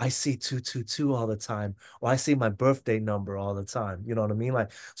 I see 222 all the time, or I see my birthday number all the time, you know what I mean?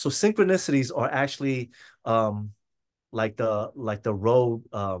 Like, so synchronicities are actually, like the road,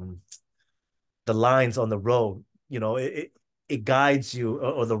 the lines on the road. it guides you,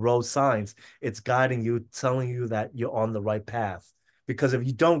 or the road signs, it's guiding you, telling you that you're on the right path. Because if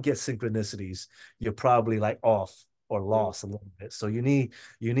you don't get synchronicities, you're probably like off or Mm. lost a little bit. So you need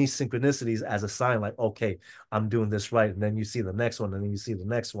synchronicities as a sign, like, okay, I'm doing this right. And then you see the next one, and then you see the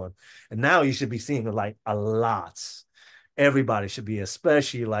next one. And now you should be seeing like a lot. Everybody should be,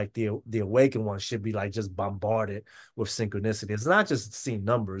 especially like the awakened ones, should be like just bombarded with synchronicity. It's not just seeing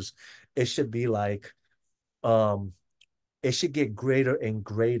numbers. It should be like um it should get greater and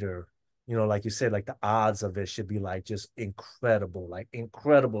greater. Like you said, like the odds of it should be like just incredible, like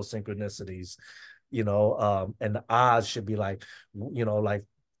incredible synchronicities. And the odds should be like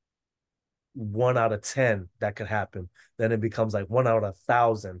 1 out of 10 that could happen. Then it becomes like 1 out of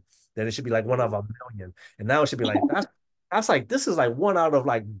 1,000. Then it should be like 1 out of 1,000,000. And now it should be like that's like this is like 1 out of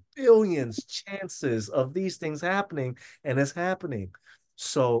like billions chances of these things happening, and it's happening.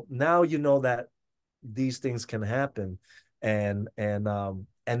 So now you know that these things can happen, and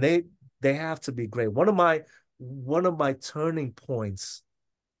they have to be great. One of my turning points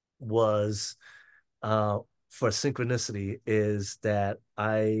was uh, for synchronicity is that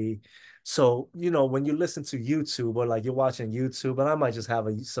when you listen to YouTube, or like you're watching YouTube, and I might just have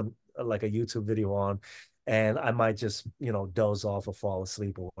like a YouTube video on, and I might just, doze off or fall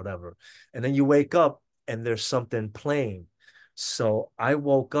asleep or whatever. And then you wake up and there's something playing. So I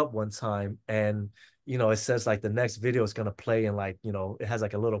woke up one time, and, it says like the next video is going to play, and like, it has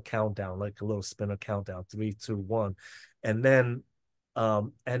like a little countdown, like a little spinner countdown, 3, 2, 1. And then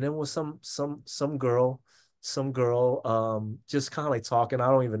was some girl just kind of like talking. I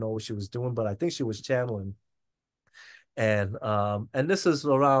don't even know what she was doing, but I think she was channeling. And this is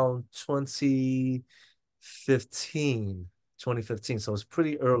around 2015, so it's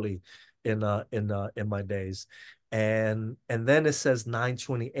pretty early in my days. And then it says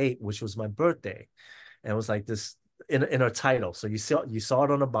 9/28, which was my birthday. And it was like this in her title. So you saw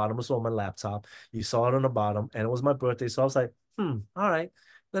it on the bottom. It was on my laptop. You saw it on the bottom, and it was my birthday. So I was like, all right,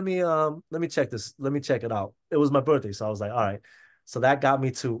 let me check this. Let me check it out. It was my birthday, so I was like, all right. So that got me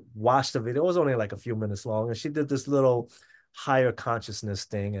to watch the video. It was only like a few minutes long, and she did this little higher consciousness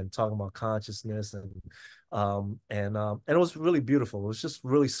thing and talking about consciousness, and it was really beautiful. It was just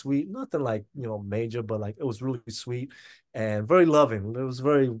really sweet. Nothing like, major, but like it was really sweet and very loving. It was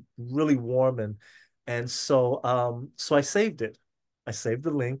very really warm, and so I saved it. I saved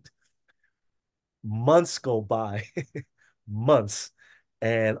the link. Months go by, months,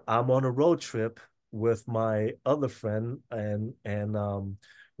 and I'm on a road trip with my other friend, and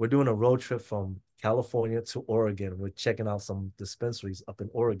we're doing a road trip from California to Oregon. We're checking out some dispensaries up in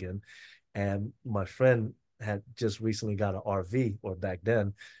Oregon, and my friend had just recently got an RV, or back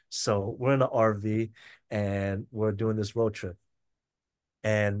then. So we're in an RV, and we're doing this road trip.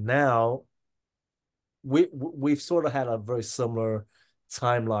 And now we've sort of had a very similar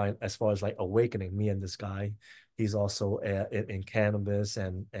timeline as far as like awakening. Me and this guy, he's also in cannabis,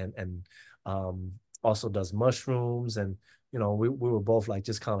 and um also does mushrooms, and we were both like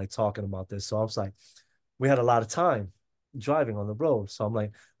just kind of like talking about this. So I was like, we had a lot of time driving on the road, so I'm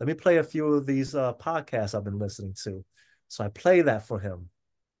like, let me play a few of these podcasts I've been listening to. So I play that for him,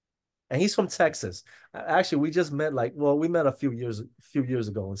 and he's from Texas. Actually, we just met, like, well, we met a few years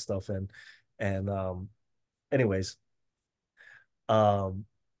ago and stuff, and anyways, um,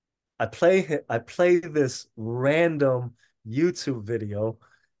 I play this random YouTube video,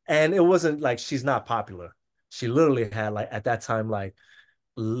 and it wasn't like she's not popular. She literally had, like, at that time, like,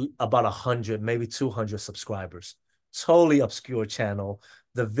 about 100, maybe 200 subscribers. Totally obscure channel.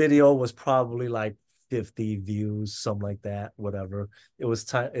 The video was probably like 50 views, something like that, whatever. It was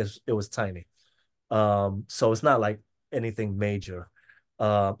tiny. It was tiny. So it's not like anything major.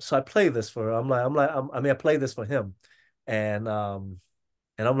 So I play this for her. I mean, I play this for him, and I'm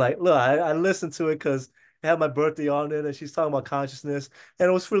like, look, I listened to it because it had my birthday on it, and she's talking about consciousness, and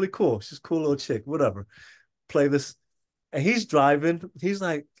it was really cool. She's a cool little chick, whatever. Play this, and he's driving. He's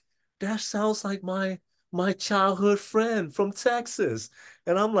like, that sounds like my childhood friend from Texas.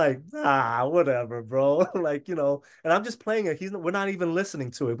 And I'm like, whatever, bro. Like, and I'm just playing it. We're not even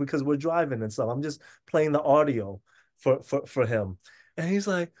listening to it because we're driving and stuff. I'm just playing the audio for him. And he's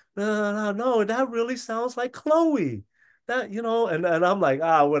like, no, that really sounds like Chloe. And I'm like,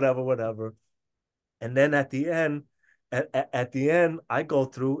 whatever, whatever. And then at the end, I go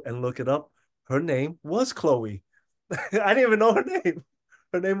through and look it up. Her name was Chloe. I didn't even know her name.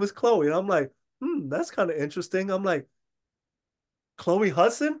 Her name was Chloe. And I'm like, that's kind of interesting. I'm like, Chloe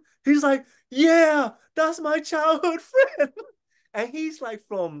Hudson? He's like, yeah, that's my childhood friend. And he's like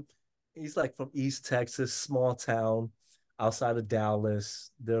from East Texas, small town outside of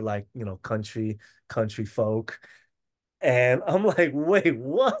Dallas. They're like, country folk. And I'm like, wait,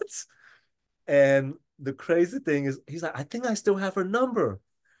 what? And the crazy thing is, he's like, I think I still have her number.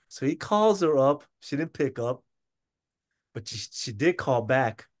 So he calls her up. She didn't pick up, but she did call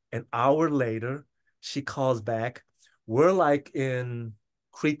back. An hour later, she calls back. We're like in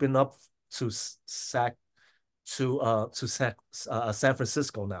creeping up to Sac to San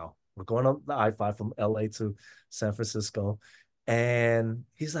Francisco now. We're going up the I-5 from LA to San Francisco. And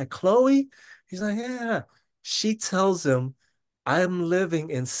he's like, Chloe? He's like, yeah. She tells him, I'm living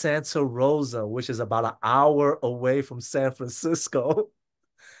in Santa Rosa, which is about an hour away from San Francisco.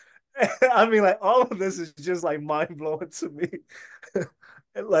 I mean, like, all of this is just like mind blowing to me.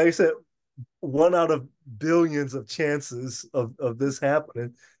 Like I said, one out of billions of chances of this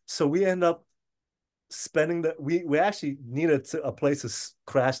happening. So we end up spending we actually needed a place to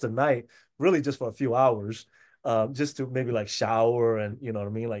crash the night, really just for a few hours, just to maybe like shower and you know what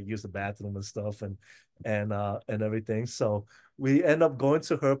I mean, like use the bathroom and stuff and everything. So we end up going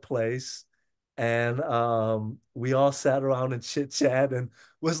to her place, and we all sat around and chit chat and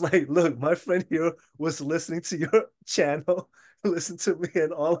was like, look, my friend here was listening to your channel, listen to me,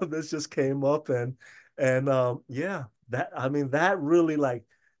 and all of this just came up and yeah, that I mean that really like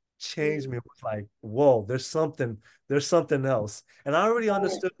changed me. It was like, whoa, there's something else. And I already Right.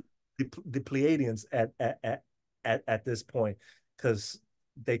 understood the Pleiadians at this point because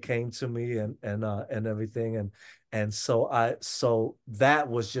they came to me and everything. And so that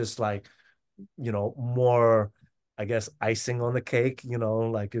was just like, more, I guess, icing on the cake,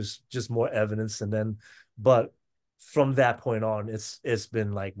 like it's just more evidence. And then, but from that point on, it's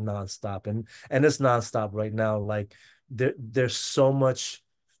been like nonstop and it's nonstop right now. Like there's so much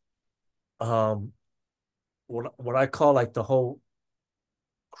um what I call like the whole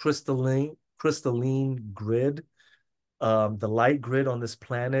crystalline grid. The light grid on this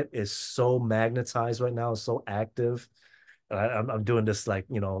planet is so magnetized right now, it's so active. I'm doing this like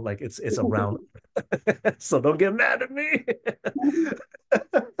like it's around, so don't get mad at me.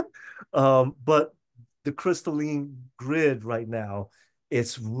 But the crystalline grid right now,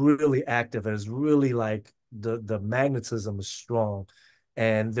 it's really active and it's really like the magnetism is strong,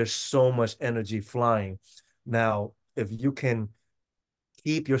 and there's so much energy flying. Now, if you can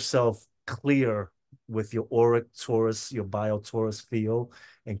keep yourself clear with your auric torus, your biotorus field,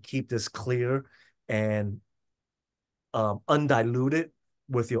 and keep this clear and undiluted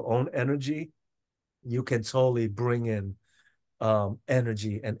with your own energy, you can totally bring in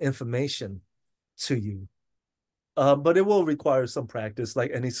energy and information to you. But it will require some practice,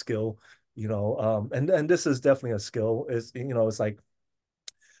 like any skill, and this is definitely a skill. It's like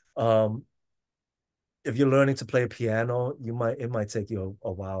um, if you're learning to play a piano, it might take you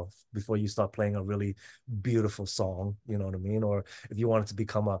a while before you start playing a really beautiful song. You know what I mean? Or if you wanted to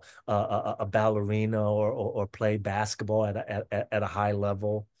become a ballerina or play basketball at a high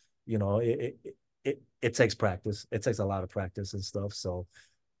level, it takes practice. It takes a lot of practice and stuff. So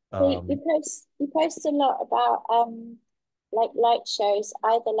So you um, post a lot about like light shows,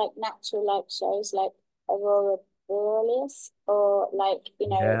 either like natural light shows like Aurora Borealis or like,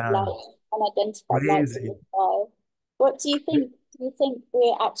 yeah, light unidentified lights in crazy. the sky. What do you think? Do you think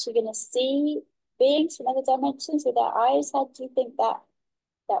we're actually gonna see beings from other dimensions with our eyes? How do you think that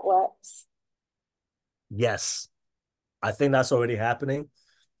works? Yes, I think that's already happening.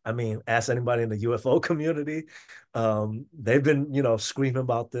 I mean, ask anybody in the UFO community. They've been, screaming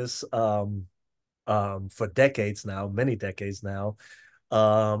about this for decades now, many decades now.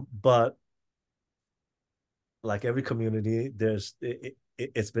 But like every community,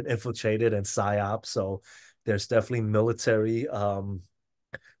 it's been infiltrated and psyop. So there's definitely military.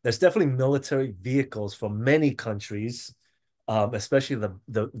 There's definitely military vehicles from many countries, especially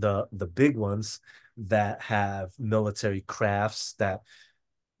the big ones that have military crafts that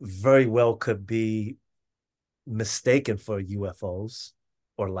very well could be mistaken for UFOs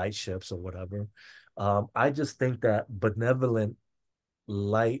or light ships or whatever. I just think that benevolent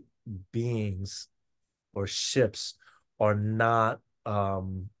light beings or ships are not,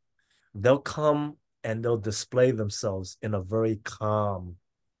 they'll come and they'll display themselves um,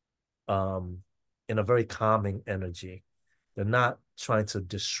 in a very calming energy. They're not trying to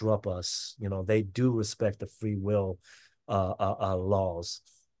disrupt us. They do respect the free will laws.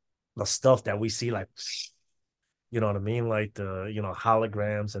 The stuff that we see, like, you know what I mean? Like the,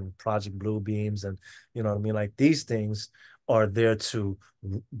 holograms and Project Blue Beams and, you know what I mean? Like these things are there to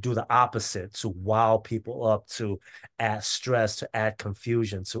do the opposite, to wow people up, to add stress, to add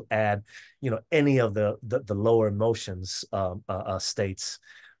confusion, to add, any of the lower emotions states.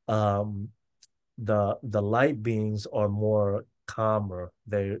 Um, the light beings are more calmer.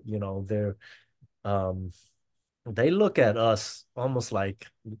 They're they look at us almost like,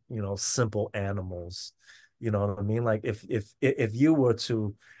 simple animals. You know what I mean? Like if you were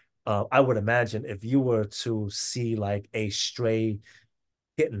to, I would imagine if you were to see like a stray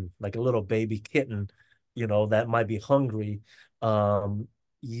kitten, like a little baby kitten, that might be hungry, um,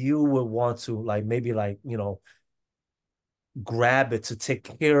 you would want to like maybe like, grab it to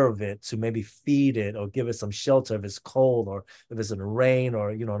take care of it, to maybe feed it or give it some shelter if it's cold or if it's in the rain,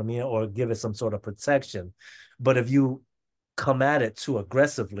 or you know what I mean, or give it some sort of protection. But if you come at it too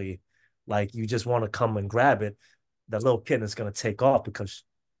aggressively, like you just want to come and grab it, the little kitten is going to take off because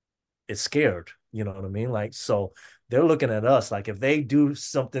is scared. You know what I mean? Like, so they're looking at us like if they do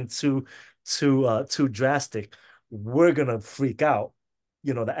something too drastic, we're gonna freak out.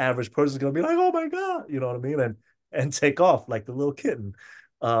 The average person's gonna be like, "Oh my god," you know what I mean, and take off like the little kitten.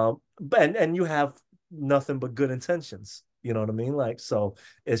 And you have nothing but good intentions. You know what I mean? Like, so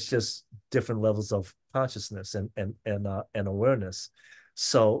it's just different levels of consciousness and awareness.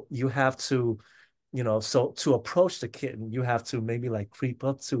 So you have to, so to approach the kitten, you have to maybe like creep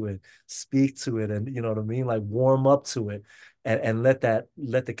up to it, speak to it, and you know what I mean, like warm up to it, and let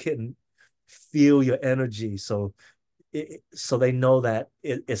the kitten feel your energy, so so they know that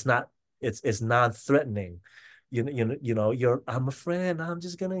it's not, it's non-threatening. You're, I'm a friend, I'm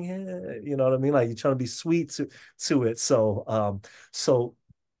just gonna, yeah, you know what I mean, like you're trying to be sweet to it. So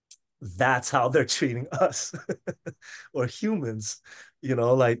that's how they're treating us or humans.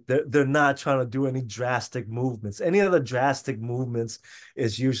 Like they're not trying to do any drastic movements. Any other drastic movements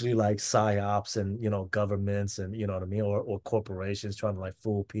is usually like psyops and governments, and you know what I mean, or corporations trying to like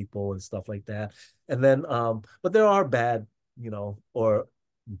fool people and stuff like that. And then but there are bad, or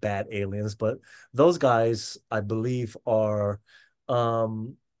bad aliens, but those guys I believe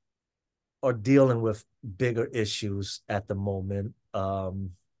um are dealing with bigger issues at the moment. And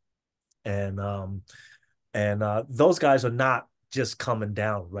those guys are not just coming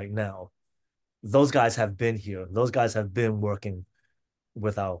down right now. Those guys have been here. Those guys have been working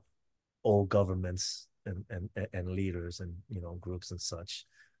with our old governments and leaders and groups and such.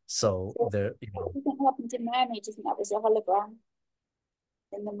 So So they're, what do you think happened in Miami? Do you think that was a hologram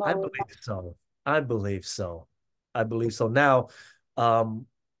in the I mall? believe so. I believe so. I believe so. Now, um,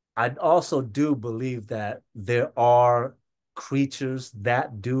 I also do believe that there are creatures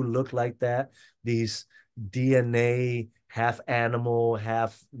that do look like that. These DNA, half animal,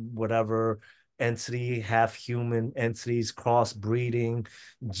 half whatever entity, half human entities, crossbreeding,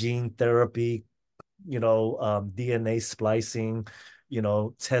 gene therapy, DNA splicing,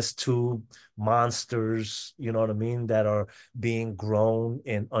 test tube monsters, you know what I mean, that are being grown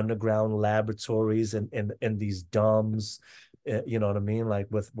in underground laboratories and in these dumbs, you know what I mean, like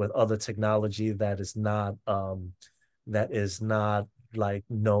with other technology that is not like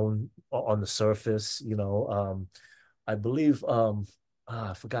known on the surface. I believe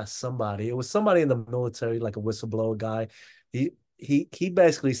I forgot somebody. It was somebody in the military, like a whistleblower guy. He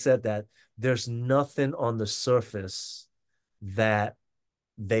basically said that there's nothing on the surface that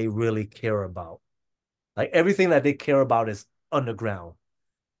they really care about. Like everything that they care about is underground.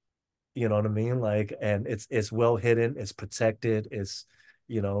 You know what I mean? Like, and it's well hidden, it's protected, it's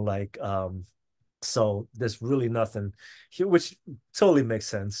like so there's really nothing here, which totally makes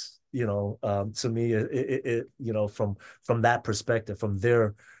sense. To me, from that perspective, from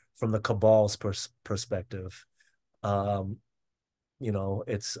the cabal's perspective. Um,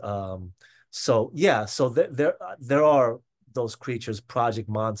 it's so yeah, so there are those creatures, Project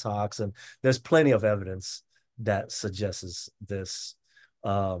Montauk, and there's plenty of evidence that suggests this.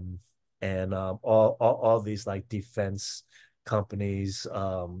 um all these like defense companies,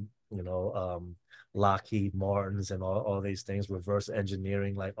 Lockheed Martins and all these things, reverse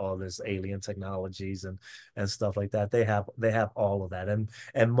engineering like all this alien technologies and stuff like that. They have all of that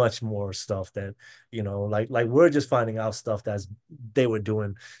and much more stuff that, like we're just finding out stuff that's they were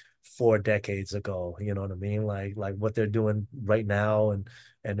doing 4 decades ago. You know what I mean? Like what they're doing right now, and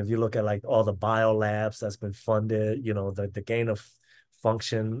if you look at like all the bio labs that's been funded, the gain of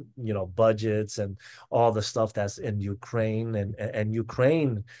function, budgets and all the stuff that's in Ukraine, and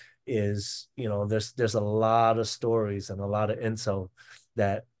Ukraine is, there's a lot of stories and a lot of intel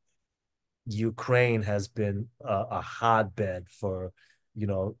that Ukraine has been a hotbed for,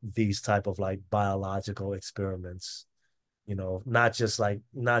 these type of like biological experiments. Not just like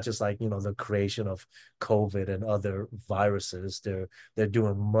the creation of COVID and other viruses. They're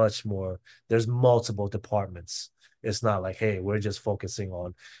doing much more. There's multiple departments. It's not like, hey, we're just focusing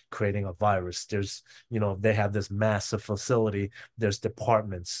on creating a virus. They have this massive facility. There's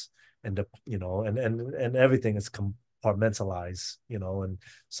departments, and and everything is compartmentalize, and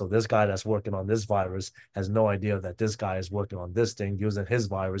so this guy that's working on this virus has no idea that this guy is working on this thing using his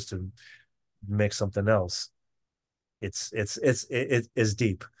virus to make something else. It's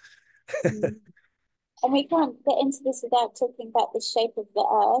deep. Mm. And we can't get into this without talking about the shape of the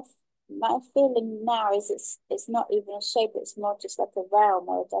Earth. My feeling now is it's not even a shape, it's more just like a realm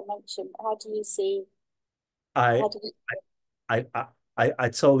or a dimension. How do you see, I how do you I I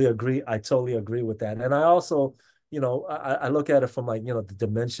totally agree. I totally agree with that. And I also, I look at it from like, the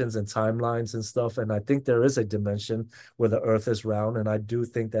dimensions and timelines and stuff. And I think there is a dimension where the earth is round. And I do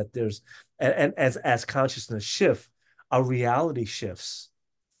think that and as consciousness shift, our reality shifts.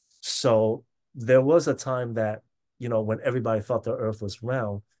 So there was a time that, when everybody thought the earth was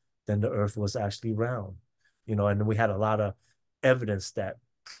round, then the earth was actually round, and we had a lot of evidence that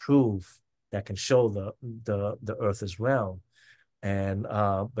prove that can show the earth is round. And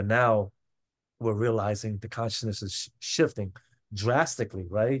but now we're realizing the consciousness is shifting drastically,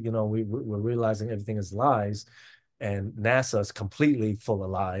 right? We're realizing everything is lies, and NASA is completely full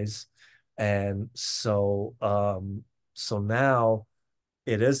of lies. And so now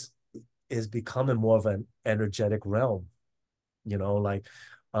it is becoming more of an energetic realm, like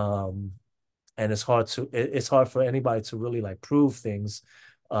um and it's hard for anybody to really like prove things,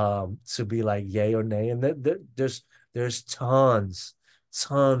 to be like yay or nay. And there's tons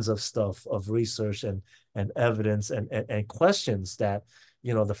of stuff, of research and evidence and questions that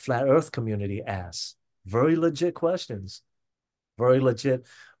the flat earth community asks, very legit questions, very legit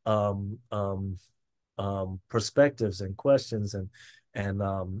um um perspectives and questions and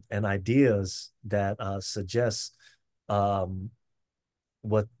ideas that suggest um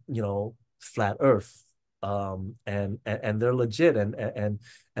what flat earth, and they're legit, and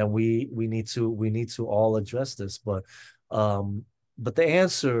we need to all address this, but the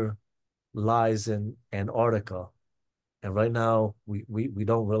answer lies in Antarctica. And right now we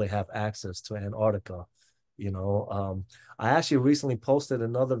don't really have access to Antarctica. I actually recently posted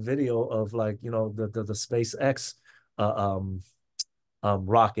another video of, like, the SpaceX uh, um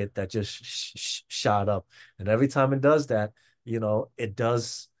rocket that just shot up. And every time it does that, it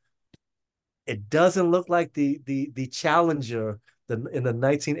doesn't look like the Challenger, in the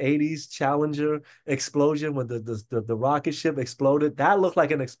 1980s Challenger explosion, when the rocket ship exploded. That looked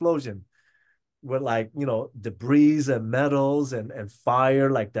like an explosion with, like, debris and metals and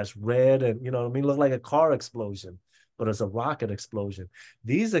fire, like, that's red, and what I mean, look like a car explosion, but it's a rocket explosion.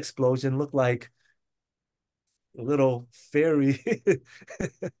 These explosions look like little fairy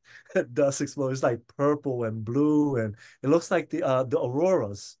dust explosions, like purple and blue, and it looks like the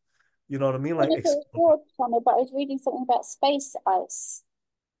auroras. You know what I mean? I don't Like know if it was your channel, but I was reading something about space ice.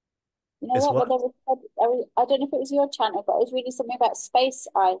 You know it's that, what? but there was, I don't know if it was your channel, but I was reading something about space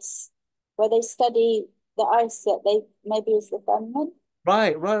ice, where they study the ice that they maybe is the firmament.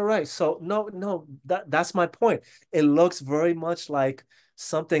 Right, right, right. So no, no, that's my point. It looks very much like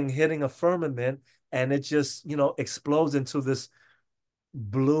something hitting a firmament, and it just, explodes into this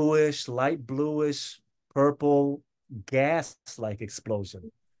bluish, light bluish, purple gas like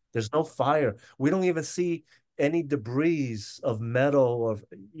explosion. There's no fire. We don't even see any debris of metal or,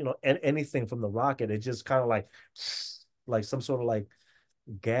 anything from the rocket. It just kind of like some sort of like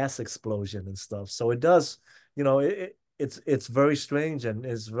gas explosion and stuff. So it does, it's very strange, and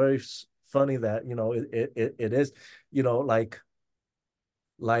it's very funny that, it is,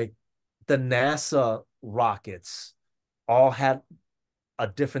 like the NASA rockets all had a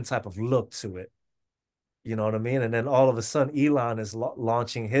different type of look to it. You know what I mean? And then all of a sudden, Elon is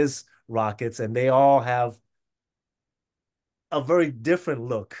launching his rockets, and they all have a very different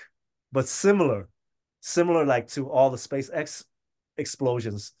look, but similar, like, to all the SpaceX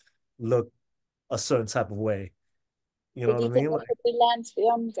explosions look a certain type of way. You So know do what I you think mean? there Like, could be lands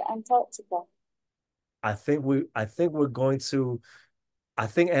beyond Antarctica? I think we're going to. I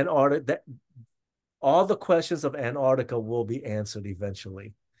think Antarctica. That all the questions of Antarctica will be answered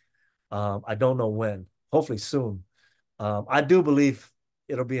eventually. I don't know when. Hopefully soon. I do believe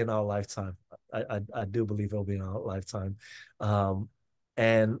it'll be in our lifetime. I do believe it'll be in our lifetime. Um,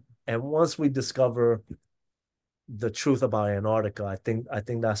 and and once we discover the truth about Antarctica, I think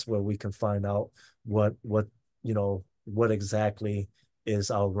that's where we can find out what exactly is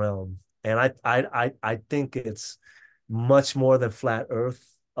our realm. And I think it's much more than flat Earth.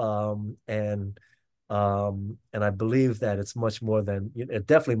 And I believe that it's much more than,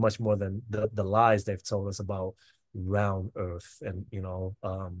 definitely much more than the lies they've told us about round Earth, and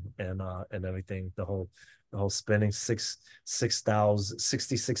and everything. The whole spinning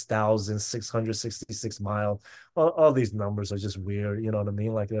 66,666 miles. All these numbers are just weird. You know what I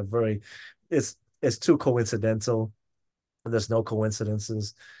mean? Like, they're very, it's too coincidental. There's no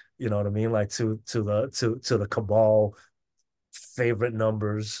coincidences. You know what I mean? Like to the cabal favorite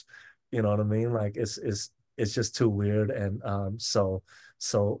numbers. You know what I mean? Like it's just too weird. And so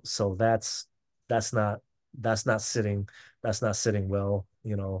that's not that's not sitting that's not sitting well. I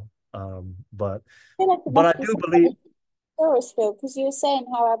feel like it But I must be do some believe. kind of Taurus field because you were saying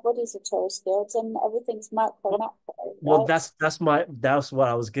how our bodies are Taurus fields and everything's micro macro, Well, right? that's what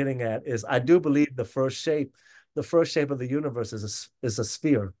I was getting at. Is I do believe the first shape of the universe is a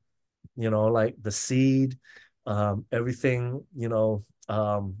sphere. Like the seed, everything,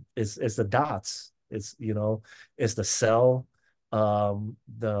 is the dots. It's the cell,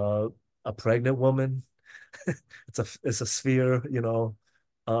 the a pregnant woman. It's a sphere.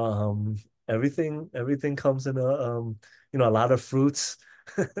 Um, everything comes in a lot of fruits.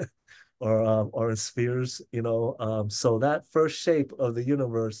 Or in spheres. So that first shape of the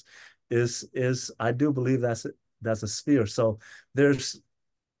universe is I do believe that's a sphere. So there's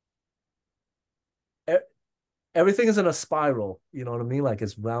everything is in a spiral. You know what I mean? Like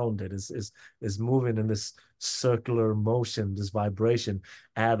it's rounded. Is moving in this circular motion, this vibration,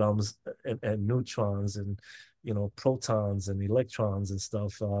 atoms and neutrons and protons and electrons and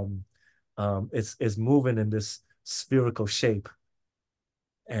stuff. It's moving in this spherical shape,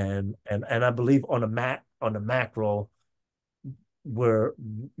 and I believe on the macro we're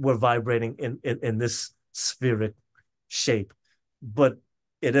we're vibrating in this spheric shape, but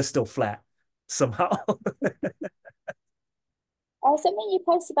it is still flat somehow. Something you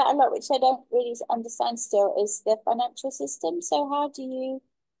post about a lot, which I don't really understand still, is the financial system. So how do you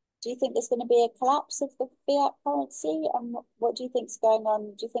think there's going to be a collapse of the fiat currency? And what do you think's going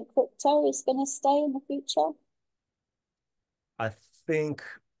on? Do you think crypto is going to stay in the future? I think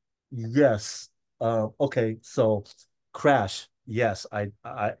yes. Okay, so crash. Yes, I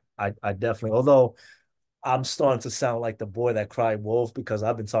definitely. Although I'm starting to sound like the boy that cried wolf because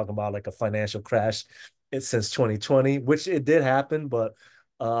I've been talking about like a financial crash since 2020, which it did happen,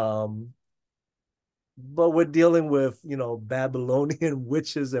 um, but we're dealing with Babylonian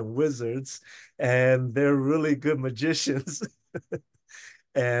witches and wizards, and they're really good magicians.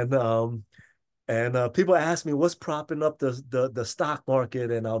 and People ask me what's propping up the stock market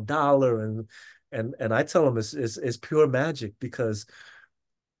and our dollar, and I tell them it's pure magic because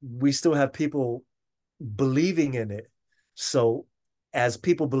we still have people believing in it. So as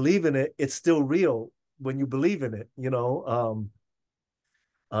people believe in it, it's still real when you believe in it.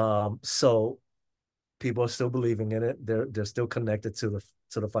 So people are still believing in it. They're still connected to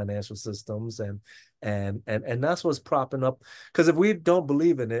the financial systems, and that's what's propping up. Because if we don't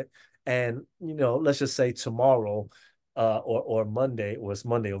believe in it, and let's just say tomorrow, or Monday, or it's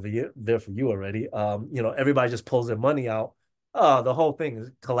Monday over here there for you already. Everybody just pulls their money out. The whole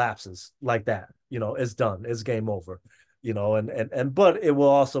thing collapses like that. It's done. It's game over. But it will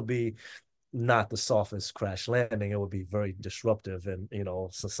also be not the softest crash landing. It would be very disruptive, and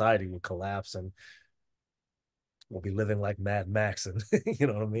society would collapse, and we'll be living like Mad Max, and you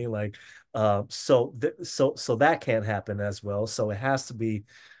know what I mean. Like, so that can't happen as well. So it has to be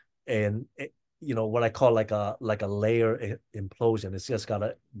an what I call like a layer implosion. It's just got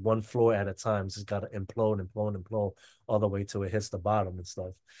to one floor at a time. It's just got to implode all the way till it hits the bottom and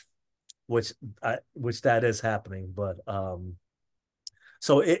stuff. Which that is happening, but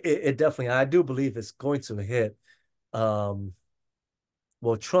so it definitely, I do believe it's going to hit. Um,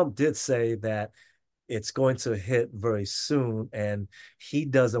 well, Trump did say that it's going to hit very soon, and he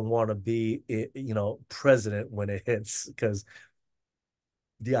doesn't want to be president when it hits, because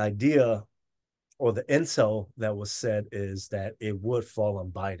the idea or the intel that was said is that it would fall on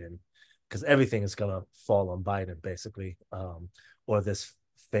Biden, because everything is going to fall on Biden basically, or this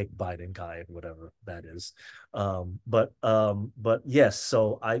fake Biden guy, whatever that is. But yes,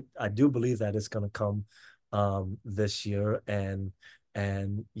 so I do believe that it's going to come this year, and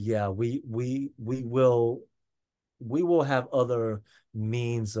yeah, we will have other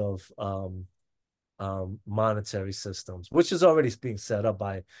means of monetary systems, which is already being set up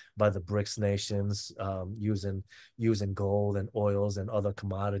by the BRICS nations, using gold and oils and other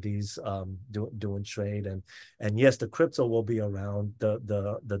commodities, doing trade, and yes, the crypto will be around,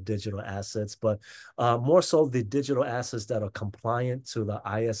 the digital assets, but more so the digital assets that are compliant to the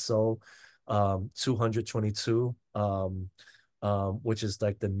ISO 222. Which is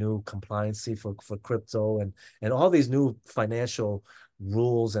like the new compliancy for crypto, and all these new financial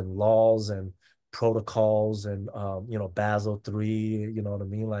rules and laws and protocols, and Basel III, you know what I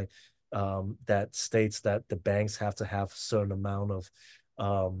mean, like that states that the banks have to have a certain amount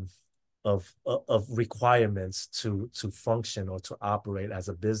um of requirements to function or to operate as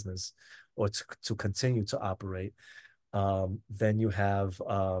a business, or to continue to operate. Then you have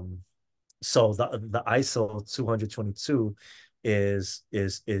so the ISO 222 is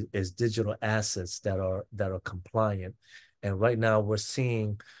digital assets that are compliant, and right now we're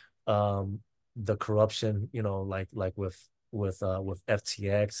seeing um, the corruption, like with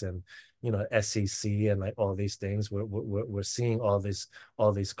FTX and SEC and like all these things. We're seeing all these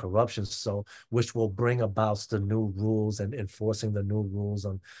corruptions, so which will bring about the new rules and enforcing the new rules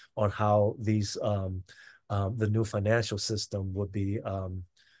on how the new financial system would be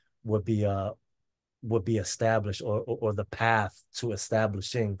would be established, or the path to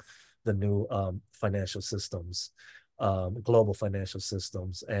establishing the new financial systems, global financial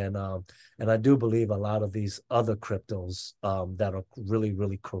systems. And I do believe a lot of these other cryptos that are really,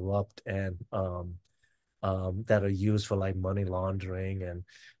 really corrupt and that are used for like money laundering and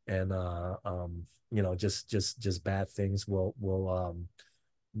just bad things will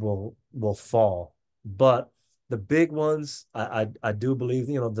fall. But the big ones, I do believe,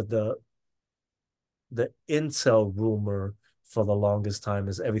 the intel rumor for the longest time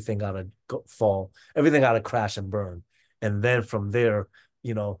is everything gotta fall, everything gotta crash and burn, and then from there,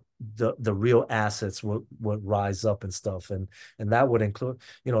 the real assets would rise up and stuff, and that would include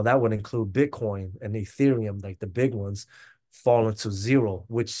Bitcoin and Ethereum, like the big ones, falling to zero,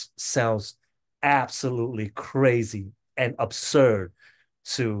 which sounds absolutely crazy and absurd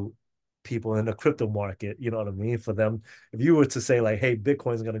to people in the crypto market. You know what I mean? For them, if you were to say like, "Hey,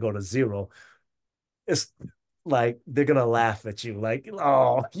 Bitcoin's going to go to zero," it's like they're gonna laugh at you, like,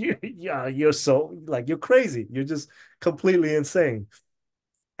 "Oh, yeah, you're so like you're crazy. You're just completely insane."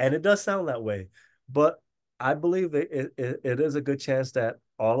 And it does sound that way, but I believe it is a good chance that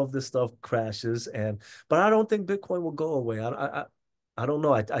all of this stuff crashes. But I don't think Bitcoin will go away. I don't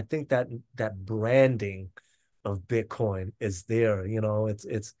know. I think that branding of Bitcoin is there.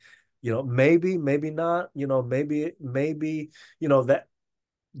 It's maybe not. Maybe that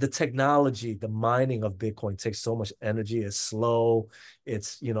the technology, the mining of Bitcoin takes so much energy. It's slow.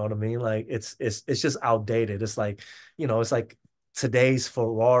 It's, you know what I mean? Like it's just outdated. It's like today's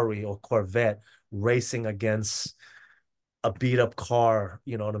Ferrari or Corvette racing against a beat up car,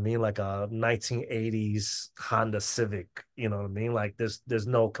 you know what I mean? Like a 1980s Honda Civic, you know what I mean? Like there's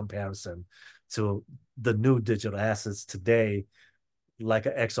no comparison to the new digital assets today, like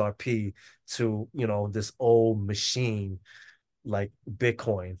a XRP, to, this old machine like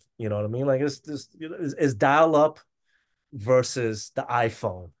Bitcoin. You know what I mean? Like it's dial up versus the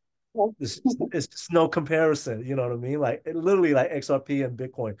iPhone. It's just no comparison. You know what I mean? Like literally, like XRP and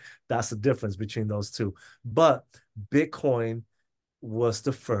Bitcoin. That's the difference between those two. But Bitcoin was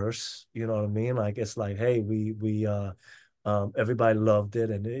the first. You know what I mean? Like it's like, hey, we everybody loved it,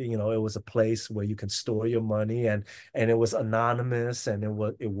 and it was a place where you can store your money, and it was anonymous, and it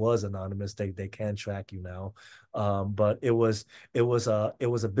was anonymous. They can track you now, but it was a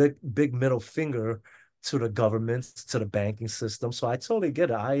big middle finger to the government, to the banking system. So I totally get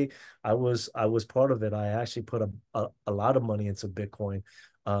it. I was part of it. I actually put a lot of money into Bitcoin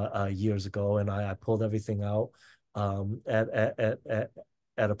years ago, and I pulled everything out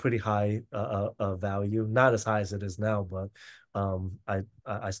at a pretty high value, not as high as it is now, but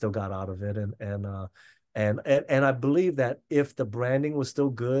I still got out of it, and I believe that if the branding was still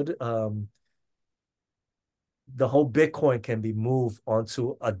good, the whole Bitcoin can be moved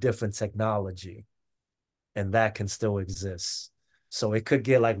onto a different technology, and that can still exist. So it could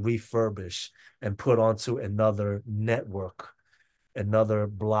get like refurbished and put onto another network, another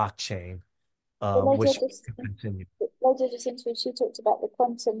blockchain, The which Ledger just can continue. the Ledger just into she talked about the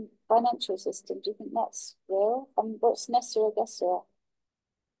quantum financial system. Do you think that's real? And what's Nessa or Gesser?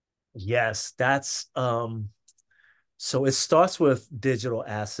 Yes, that's so it starts with digital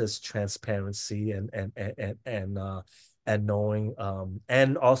assets transparency and knowing,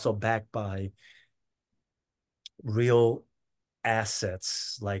 and also backed by real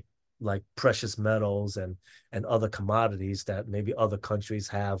assets like precious metals and other commodities that maybe other countries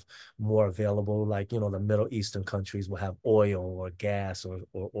have more available, like the Middle Eastern countries will have oil or gas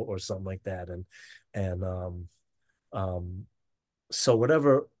or something like that, and um so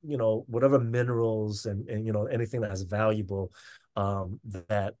whatever minerals and anything that's valuable,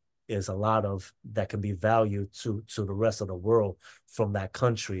 that is a lot of that can be valued to the rest of the world from that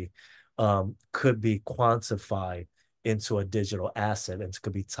country, could be quantified into a digital asset and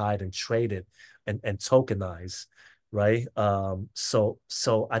could be tied and traded and tokenized, right? So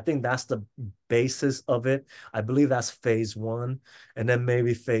I think that's the basis of it. I believe that's phase one, and then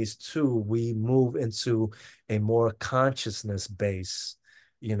maybe phase two we move into a more consciousness base,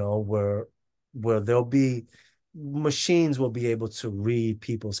 where there'll be machines will be able to read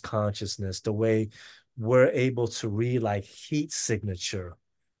people's consciousness the way we're able to read like heat signature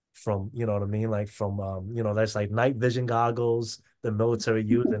from, you know what I mean? Like from, there's like night vision goggles the military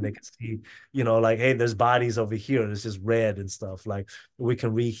use, and they can see, like, hey, there's bodies over here. It's just red and stuff. Like we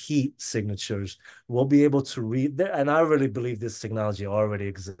can read heat signatures. We'll be able to read there. And I really believe this technology already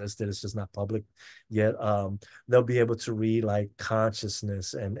existed. It's just not public yet. They'll be able to read like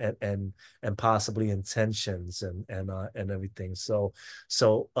consciousness and possibly intentions and everything. So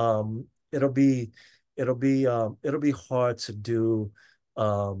it'll be hard to do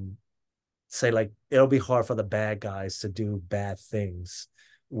say like it'll be hard for the bad guys to do bad things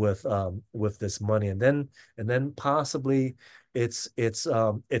with this money, and then possibly it's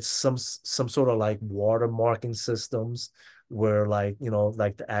some sort of like watermarking systems where like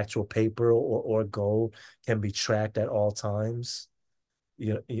like the actual paper or gold can be tracked at all times,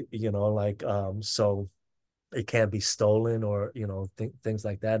 like so it can't be stolen or things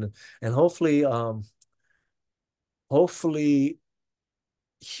like that, and hopefully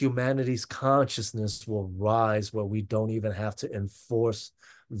humanity's consciousness will rise where we don't even have to enforce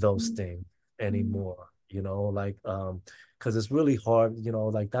those things Mm. anymore, like because it's really hard,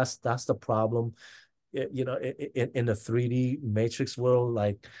 like that's the problem. In the 3D matrix world,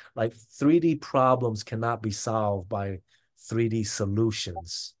 like 3D problems cannot be solved by 3D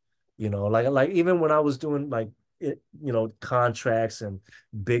solutions. Like even when I was doing like contracts and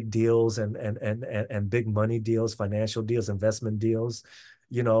big deals and big money deals, financial deals, investment deals,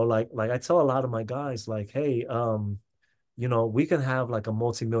 like I tell a lot of my guys, like, hey, we can have like a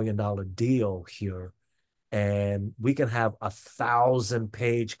multi-million-dollar deal here, and we can have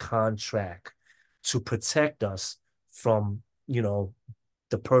 1,000-page contract to protect us from,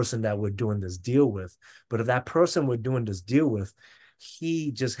 the person that we're doing this deal with. But if that person we're doing this deal with,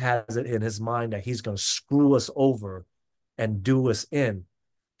 he just has it in his mind that he's going to screw us over and do us in,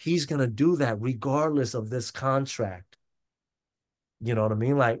 he's going to do that regardless of this contract. You know what I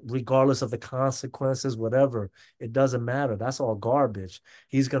mean? Like, regardless of the consequences, whatever, it doesn't matter. That's all garbage.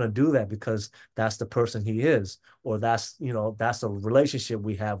 He's going to do that because that's the person he is, or that's the relationship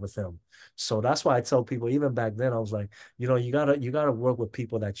we have with him. So that's why I tell people, even back then, I was like, you gotta work with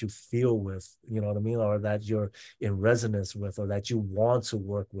people that you feel with, you know what I mean? Or that you're in resonance with, or that you want to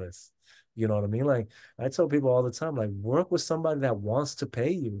work with. You know what I mean? Like, I tell people all the time, like, work with somebody that wants to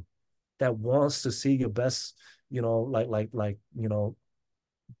pay you, that wants to see your best, that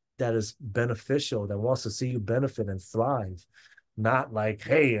is beneficial, that wants to see you benefit and thrive. Not like,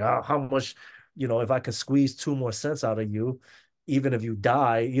 hey, how much, if I can squeeze 2 more cents out of you, even if you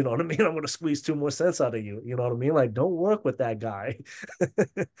die, you know what I mean? I'm going to squeeze 2 more cents out of you. You know what I mean? Like, don't work with that guy.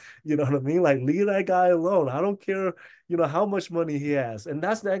 You know what I mean? Like, leave that guy alone. I don't care, how much money he has. And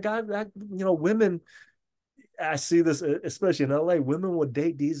that's that guy that, women, I see this, especially in LA, women will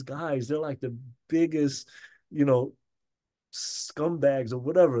date these guys. They're like the biggest, you know, scumbags or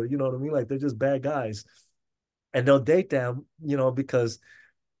whatever, you know what I mean? Like, they're just bad guys. And they'll date them, because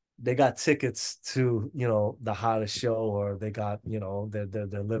they got tickets to, the hottest show, or they got,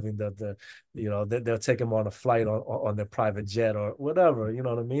 they're living they'll take them on a flight on their private jet or whatever, you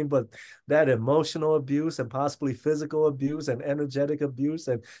know what I mean? But that emotional abuse and possibly physical abuse and energetic abuse,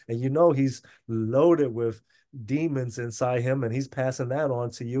 and he's loaded with demons inside him, and he's passing that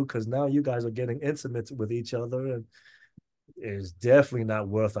on to you because now you guys are getting intimate with each other, and is definitely not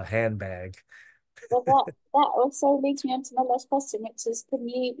worth a handbag. Well, that also leads me on to my last question, which is, can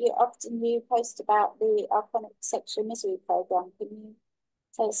you often you post about the Archonic Sexual Misery Program? Can you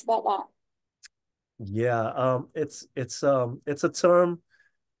tell us about that? Yeah, it's a term.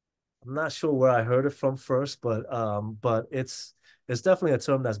 I'm not sure where I heard it from first, but it's definitely a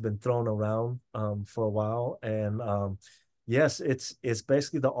term that's been thrown around for a while. And yes, it's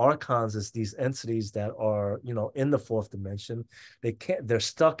basically the archons is these entities that are, in the fourth dimension. They're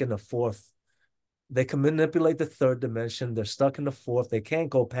stuck in the fourth. They can manipulate the third dimension. They're stuck in the fourth. They can't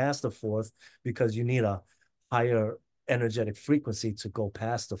go past the fourth because you need a higher energetic frequency to go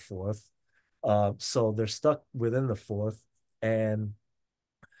past the fourth. So they're stuck within the fourth, and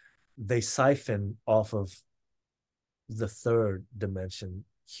they siphon off of the third dimension,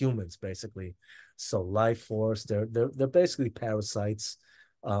 humans basically. So life force, they're basically parasites.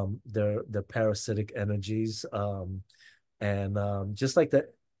 They're parasitic energies. And just like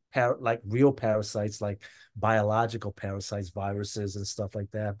like real parasites, like biological parasites, viruses and stuff like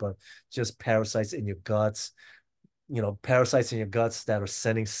that, but just parasites in your guts, parasites in your guts that are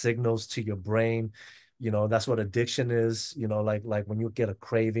sending signals to your brain. That's what addiction is. Like when you get a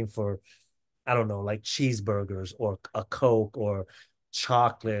craving for, I don't know, like cheeseburgers or a Coke or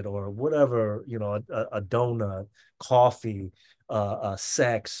chocolate or whatever, a donut, coffee,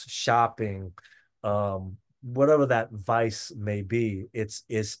 sex, shopping, whatever that vice may be, it's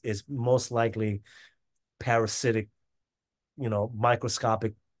most likely parasitic,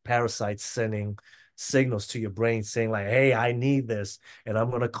 microscopic parasites sending signals to your brain saying like, hey, I need this, and I'm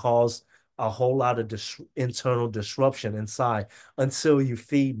going to cause a whole lot of internal disruption inside until you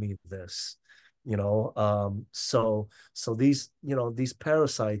feed me this. So these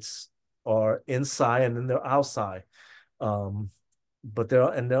parasites are inside and then they're outside. um but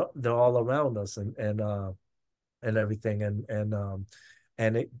they're all around us, and everything,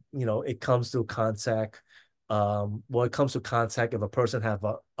 and it comes through contact. Well, it comes to contact if a person have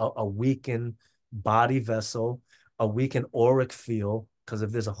a weakened body vessel, a weakened auric field, because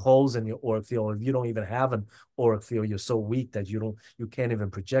if there's a holes in your auric field, if you don't even have an auric field, you're so weak that you can't even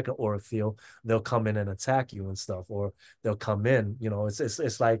project an auric field, they'll come in and attack you and stuff, or they'll come in.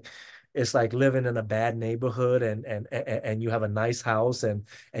 It's like living in a bad neighborhood, and you have a nice house, and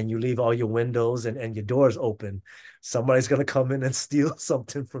you leave all your windows and your doors open. Somebody's gonna come in and steal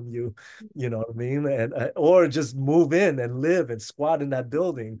something from you. You know what I mean? And or just move in and live and squat in that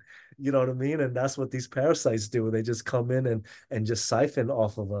building. You know what I mean? And that's what these parasites do. They just come in and just siphon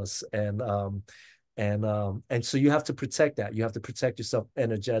off of us. And so you have to protect that. You have to protect yourself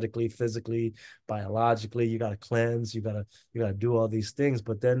energetically, physically, biologically. You got to cleanse. You got to do all these things.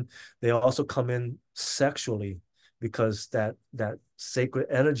 But then they also come in sexually, because that sacred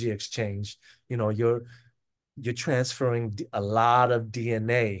energy exchange. You're transferring a lot of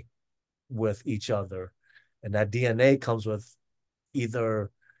DNA with each other, and that DNA comes with either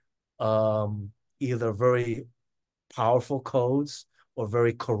um either very powerful codes or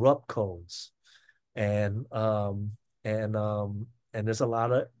very corrupt codes. And um and um and there's a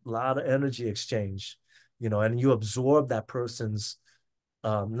lot of energy exchange, and you absorb that person's,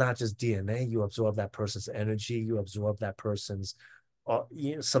 not just DNA, you absorb that person's energy, you absorb that person's,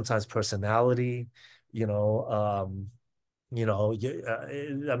 sometimes personality. you know um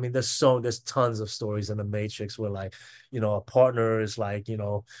I mean, there's tons of stories in the Matrix where, like, a partner is like,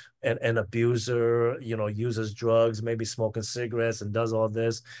 an abuser, uses drugs, maybe smoking cigarettes and does all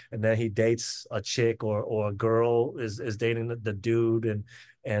this, and then he dates a chick, or a girl is dating the dude, and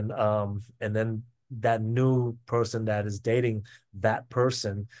then that new person that is dating that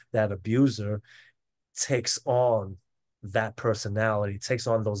person, that abuser, takes on that personality, takes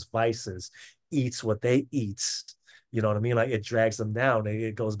on those vices, eats what they eat. You know what I mean? Like, it drags them down.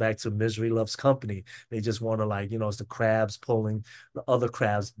 It goes back to misery loves company. They just want to, like, it's the crabs pulling the other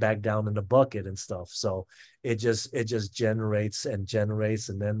crabs back down in the bucket and stuff. So it just generates and generates,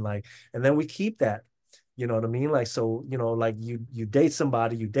 and then we keep that. You know what I mean? Like, so, like, you date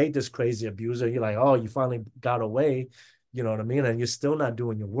somebody, you date this crazy abuser, you're like, oh, you finally got away. You know what I mean? And you're still not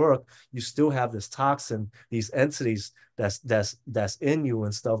doing your work. You still have this toxin, these entities that's in you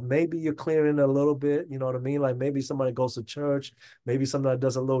and stuff. Maybe you're clearing a little bit. You know what I mean? Like, maybe somebody goes to church, maybe somebody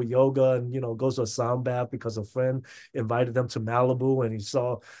does a little yoga, and goes to a sound bath because a friend invited them to Malibu, and he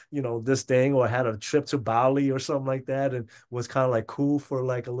saw this thing, or had a trip to Bali or something like that, and was kind of like cool for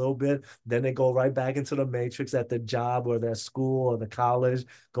like a little bit. Then they go right back into the matrix at their job or their school or the college,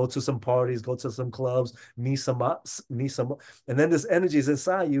 go to some parties, go to some clubs, meet some, and then this energy is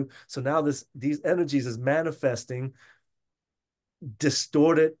inside you. So now these energies is manifesting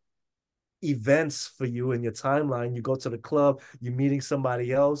distorted events for you in your timeline. You go to the club, you're meeting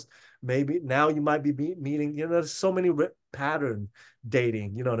somebody else. Maybe now you might be meeting, there's so many pattern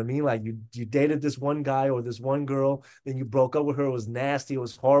dating. You know what I mean? Like, you dated this one guy or this one girl, then you broke up with her. It was nasty. It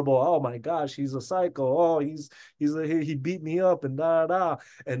was horrible. Oh my gosh, he's a psycho. Oh, he beat me up and da da.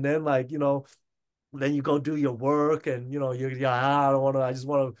 And then, like, then you go do your work, and I don't want to, I just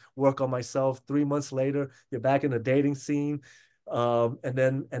want to work on myself. 3 months later, you're back in the dating scene. And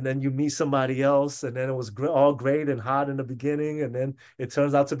then you meet somebody else, and then it was all great and hot in the beginning, and then it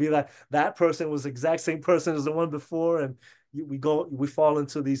turns out to be that person was the exact same person as the one before, and we fall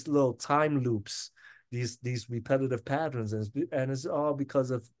into these little time loops, these repetitive patterns, and it's all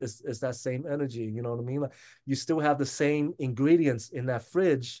because of it's that same energy. You know what I mean? Like, you still have the same ingredients in that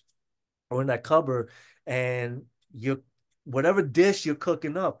fridge or in that cupboard, and you whatever dish you're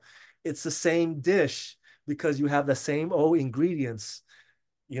cooking up, it's the same dish, because you have the same old ingredients.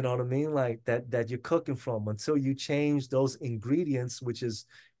 You know what I mean? Like, that you're cooking from, until you change those ingredients, which is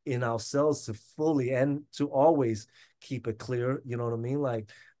in ourselves, to fully and to always keep it clear. You know what I mean?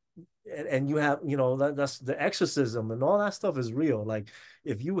 Like, and you have, that's the exorcism and all that stuff is real. Like,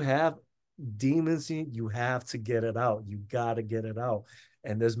 if you have demons, you have to get it out. You got to get it out.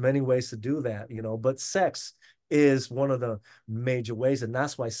 And there's many ways to do that, but sex is one of the major ways. And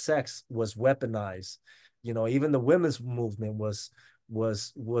that's why sex was weaponized. Even the women's movement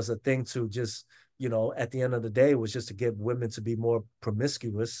was a thing to just, at the end of the day, was just to get women to be more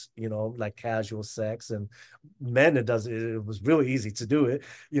promiscuous, like casual sex. And men, it was really easy to do it.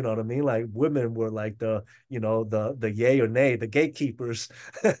 You know what I mean? Like women were like the yay or nay, the gatekeepers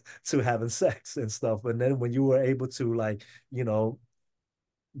to having sex and stuff. And then when you were able to, like, you know,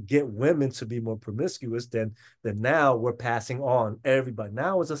 get women to be more promiscuous, then now we're passing on everybody.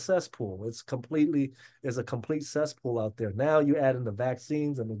 Now it's a cesspool. It's a complete cesspool out there. Now you add in the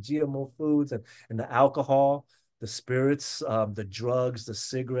vaccines and the GMO foods and the alcohol, the spirits, the drugs, the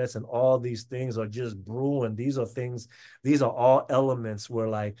cigarettes, and all these things are just brewing. These are all elements where,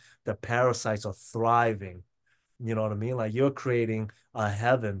 like, the parasites are thriving. You know what I mean? Like, you're creating a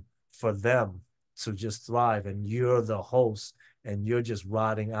heaven for them to just thrive, and you're the host, and you're just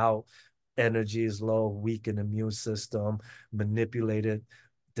rotting out. Energy is low, weakened immune system, manipulated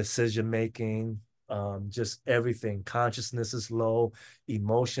decision making, just everything. Consciousness is low,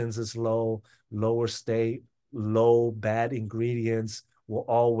 emotions is low, lower state, low, bad ingredients will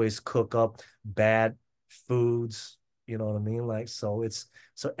always cook up bad foods. You know what I mean? Like, so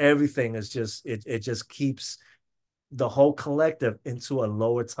everything is just it just keeps the whole collective into a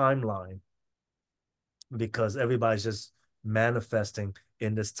lower timeline because everybody's just manifesting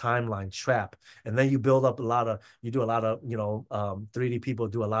in this timeline trap. And then you do a lot of 3D people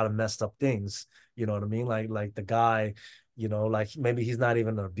do a lot of messed up things. You know what I mean? Like the guy, like maybe he's not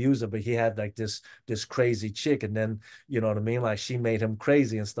even an abuser, but he had like this crazy chick, and then, you know what I mean, like she made him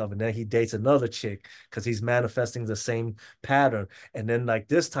crazy and stuff, and then he dates another chick because he's manifesting the same pattern. And then, like,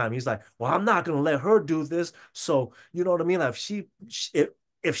 this time he's like, well, I'm not gonna let her do this. So, you know what I mean? Like,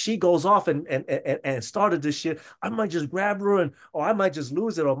 if she goes off and started this shit, I might just grab her, or I might just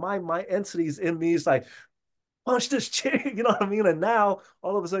lose it, or my entities in me is like, punch this chick, you know what I mean? And now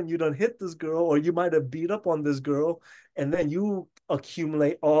all of a sudden you done hit this girl, or you might have beat up on this girl, and then you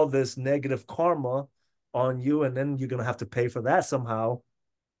accumulate all this negative karma on you, and then you're gonna have to pay for that somehow.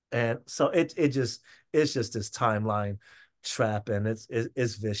 And so it's just this timeline trap, and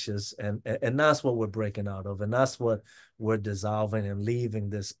it's vicious, and that's what we're breaking out of, and that's what we're dissolving and leaving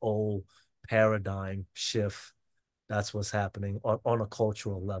this old paradigm shift. That's what's happening on a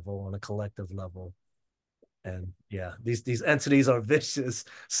cultural level, on a collective level. And yeah, these entities are vicious.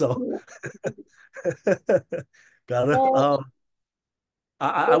 So Yeah. gotta So,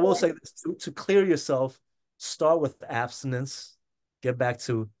 I will yeah, say this, to clear yourself, start with abstinence, get back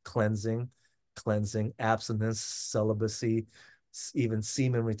to cleansing, abstinence, celibacy, even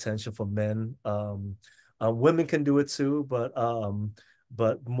semen retention for men. Women can do it too, but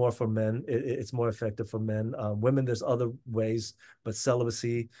more for men. It's more effective for men. Women, there's other ways, but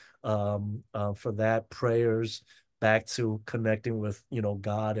celibacy, for that, prayers, back to connecting with,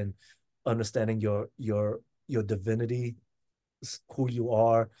 God, and understanding your divinity, who you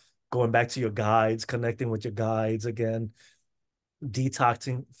are, going back to your guides, connecting with your guides again,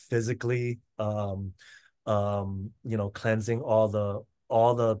 detoxing physically, cleansing all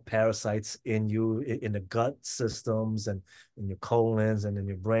the parasites in you, in the gut systems, and in your colons, and in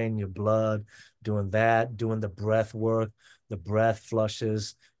your brain, your blood, doing that, doing the breath work, the breath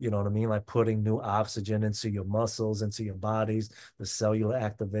flushes, you know what I mean? Like putting new oxygen into your muscles, into your bodies, the cellular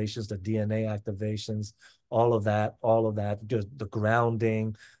activations, the DNA activations, all of that, just the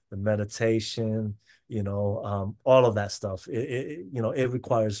grounding, the meditation, all of that stuff. It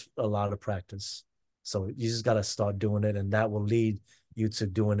requires a lot of practice. So you just got to start doing it, and that will lead you to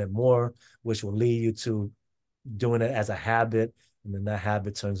doing it more, which will lead you to doing it as a habit. And then that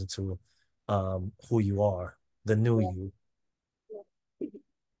habit turns into who you are, the new yeah, you. yeah.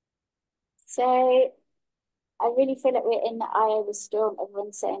 So I really feel like we're in the eye of the storm.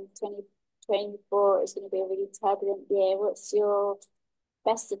 Everyone's saying 2024 is going to be a really turbulent year. What's your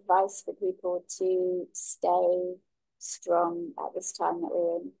best advice for people to stay strong at this time that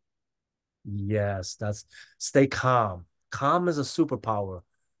we're in? Yes, that's stay calm. Calm is a superpower.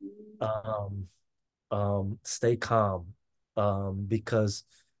 Mm, Um, stay calm. Because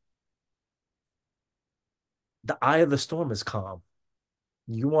the eye of the storm is calm.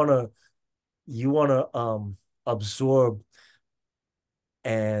 You wanna absorb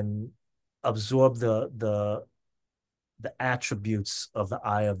and absorb the attributes of the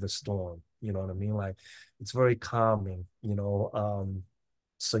eye of the storm. You know what I mean? Like, it's very calming,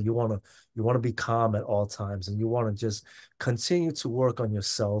 so you want to be calm at all times, and you want to just continue to work on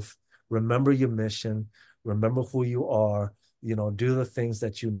yourself. Remember your mission, remember who you are, do the things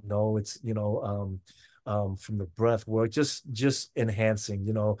that it's, from the breath work, just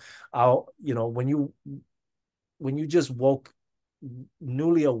enhancing, I'll, when you just woke,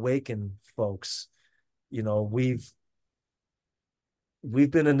 newly awakened folks, we've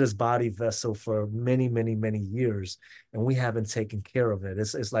we've been in this body vessel for many, many, many years, and we haven't taken care of it.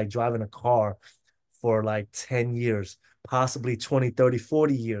 It's like driving a car for like 10 years, possibly 20, 30,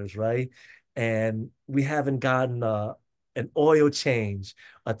 40 years, right? And we haven't gotten an oil change,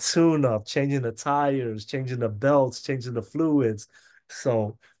 a tune up, changing the tires, changing the belts, changing the fluids.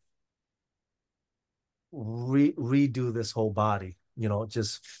 So redo this whole body,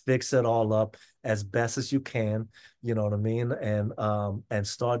 just fix it all up as best as you can, you know what I mean? And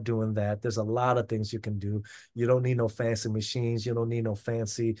start doing that. There's a lot of things you can do. You don't need no fancy machines, you don't need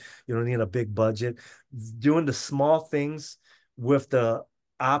a big budget. Doing the small things with the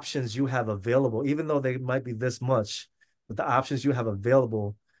options you have available, even though they might be this much, with the options you have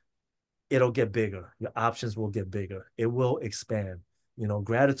available, it'll get bigger. Your options will get bigger. It will expand.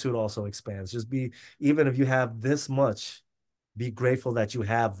 Gratitude also expands. Just be, even if you have this much, be grateful that you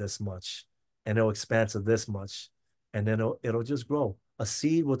have this much, and it'll expand to this much. And then it'll just grow. A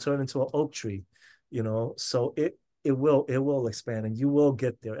seed will turn into an oak tree, so it will expand, and you will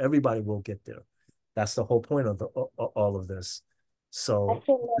get there. Everybody will get there. That's the whole point of all of this. I So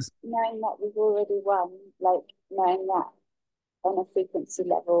feel like knowing that we've already won, like knowing that on a frequency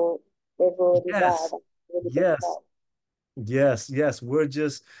level, we're already there. yes, That's a really good yes. start. Yes, yes. We're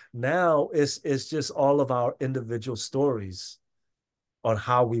just now it's just all of our individual stories on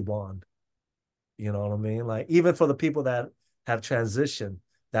how we won. You know what I mean? Like even for the people that have transitioned,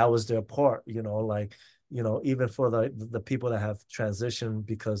 that was their part, like, even for the people that have transitioned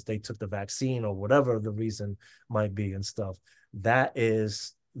because they took the vaccine or whatever the reason might be and stuff. That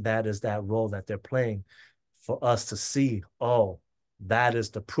is that role that they're playing for us to see, oh, that is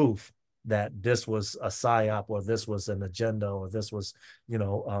the proof that this was a psyop or this was an agenda or this was,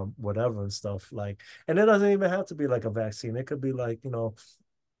 whatever and stuff like, and it doesn't even have to be like a vaccine. It could be like,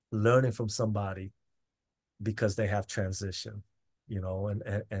 learning from somebody because they have transition,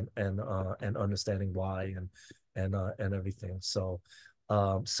 and understanding why and everything. So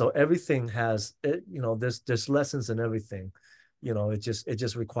everything has it, there's lessons in everything. It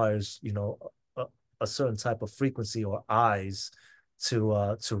just requires, a, a certain type of frequency or eyes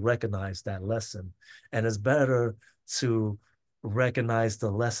to recognize that lesson. And it's better to recognize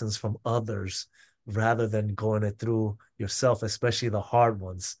the lessons from others rather than going it through yourself, especially the hard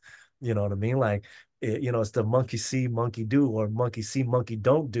ones. You know what I mean? Like it's the monkey see, monkey do, or monkey see, monkey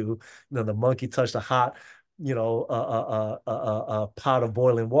don't do. The monkey touched a hot, a pot of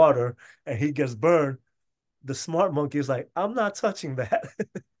boiling water, and he gets burned. The smart monkey is like, I'm not touching that.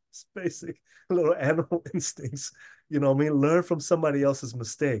 It's basic little animal instincts. You know what I mean? Learn from somebody else's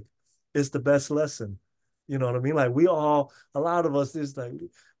mistake. It's the best lesson. You know what I mean? Like a lot of us, is like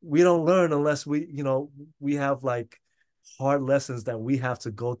we don't learn unless we have like hard lessons that we have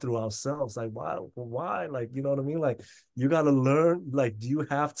to go through ourselves. Like why? Like, you know what I mean? Like you got to learn. Like, do you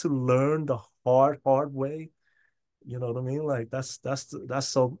have to learn the hard way? You know what I mean? Like that's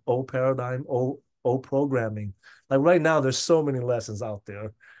some old paradigm, old programming. Like right now, there's so many lessons out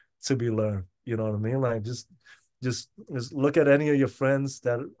there to be learned. You know what I mean? Like just look at any of your friends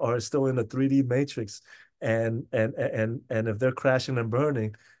that are still in the 3D matrix, and if they're crashing and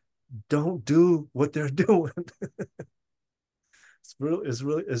burning, don't do what they're doing. It's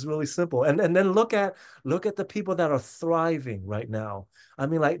really simple. And then look at the people that are thriving right now. I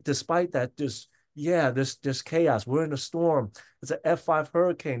mean, like despite that, there's chaos. We're in a storm. It's an F5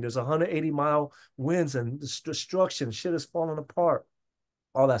 hurricane. There's 180-mile winds and destruction. Shit is falling apart.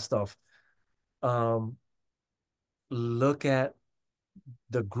 All that stuff. Um, Look at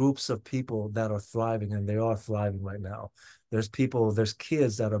the groups of people that are thriving, and they are thriving right now. There's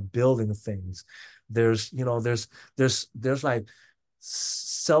kids that are building things. There's like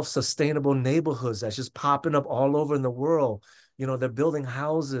self-sustainable neighborhoods that's just popping up all over in the world. They're building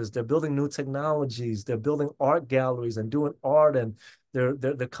houses, they're building new technologies, they're building art galleries and doing art, and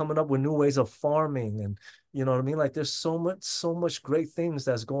they're coming up with new ways of farming, and you know what I mean? Like there's so much great things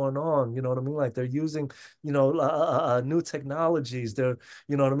that's going on. You know what I mean? Like they're using, new technologies. You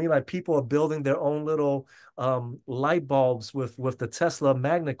know what I mean? Like people are building their own little light bulbs with the Tesla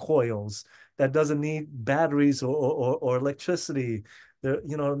magnet coils that doesn't need batteries or electricity.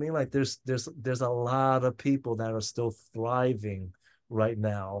 You know what I mean? Like there's a lot of people that are still thriving right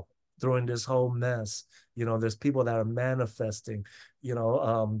now during this whole mess. There's people that are manifesting.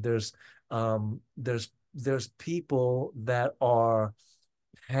 There's people that are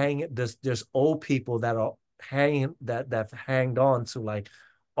hanging. There's old people that are hanging that hanged on to like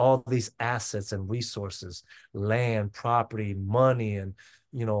all these assets and resources, land, property, money, and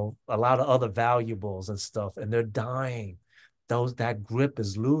a lot of other valuables and stuff, and they're dying. That grip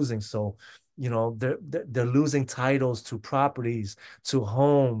is losing. So they're losing titles to properties, to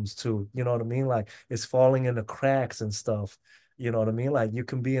homes, to, you know what I mean, like it's falling into cracks and stuff. You know what I mean? Like you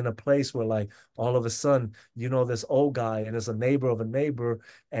can be in a place where like all of a sudden, this old guy and there's a neighbor of a neighbor,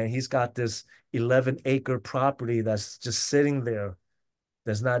 and he's got this 11-acre property that's just sitting there,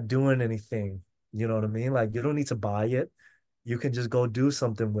 that's not doing anything. You know what I mean? Like you don't need to buy it. You can just go do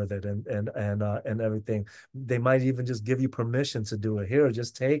something with it, and everything. They might even just give you permission to do it. Here,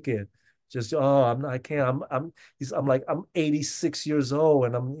 just take it. Just, oh, I can't. I'm like, I'm 86 years old,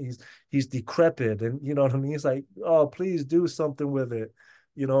 and he's decrepit, and you know what I mean? He's like, oh, please do something with it.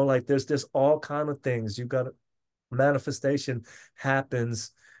 Like there's all kind of things. You got manifestation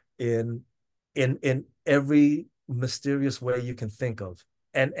happens in in every mysterious way you can think of,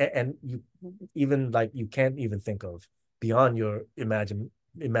 and you even like you can't even think of, beyond your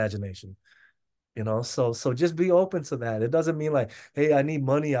imagination. So just be open to that. It doesn't mean like, hey, I need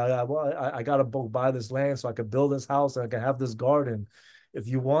money, I gotta buy this land so I can build this house and I can have this garden. If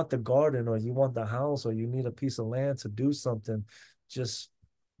you want the garden, or you want the house, or you need a piece of land to do something, just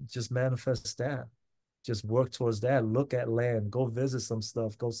just manifest that. Just work towards that. Look at land, go visit some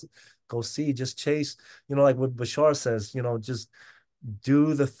stuff, go see, just chase, like what Bashar says, just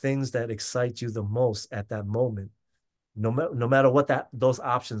do the things that excite you the most at that moment. No matter what those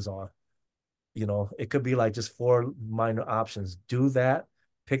options are. It could be like just four minor options. Do that,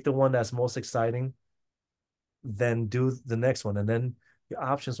 pick the one that's most exciting, then do the next one, and then your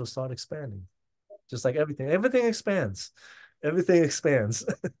options will start expanding. Just like everything expands. Everything expands.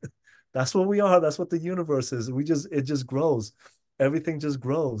 That's what we are. That's what the universe is. It just grows. Everything just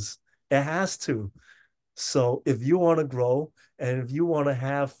grows. It has to. So if you want to grow, and if you want to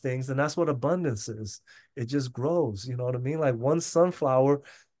have things, and that's what abundance is. It just grows. You know what I mean? Like one sunflower,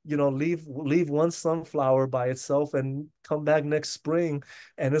 leave one sunflower by itself and come back next spring,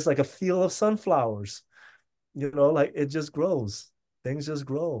 and it's like a field of sunflowers. Like it just grows. Things just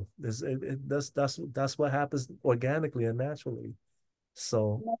grow. That's what happens organically and naturally.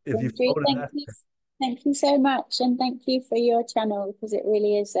 So if you Andrew, float in that, thank you so much, and thank you for your channel because it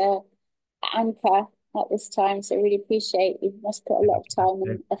really is a anchor at this time. So I really appreciate you must put a lot of time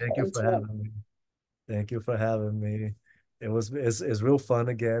and thank effort you for into it. having me. Thank you for having me. It's real fun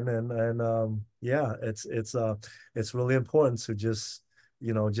again, and yeah, it's really important to just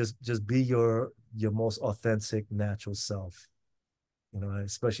be your most authentic natural self,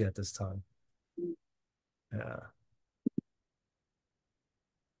 especially at this time. Yeah.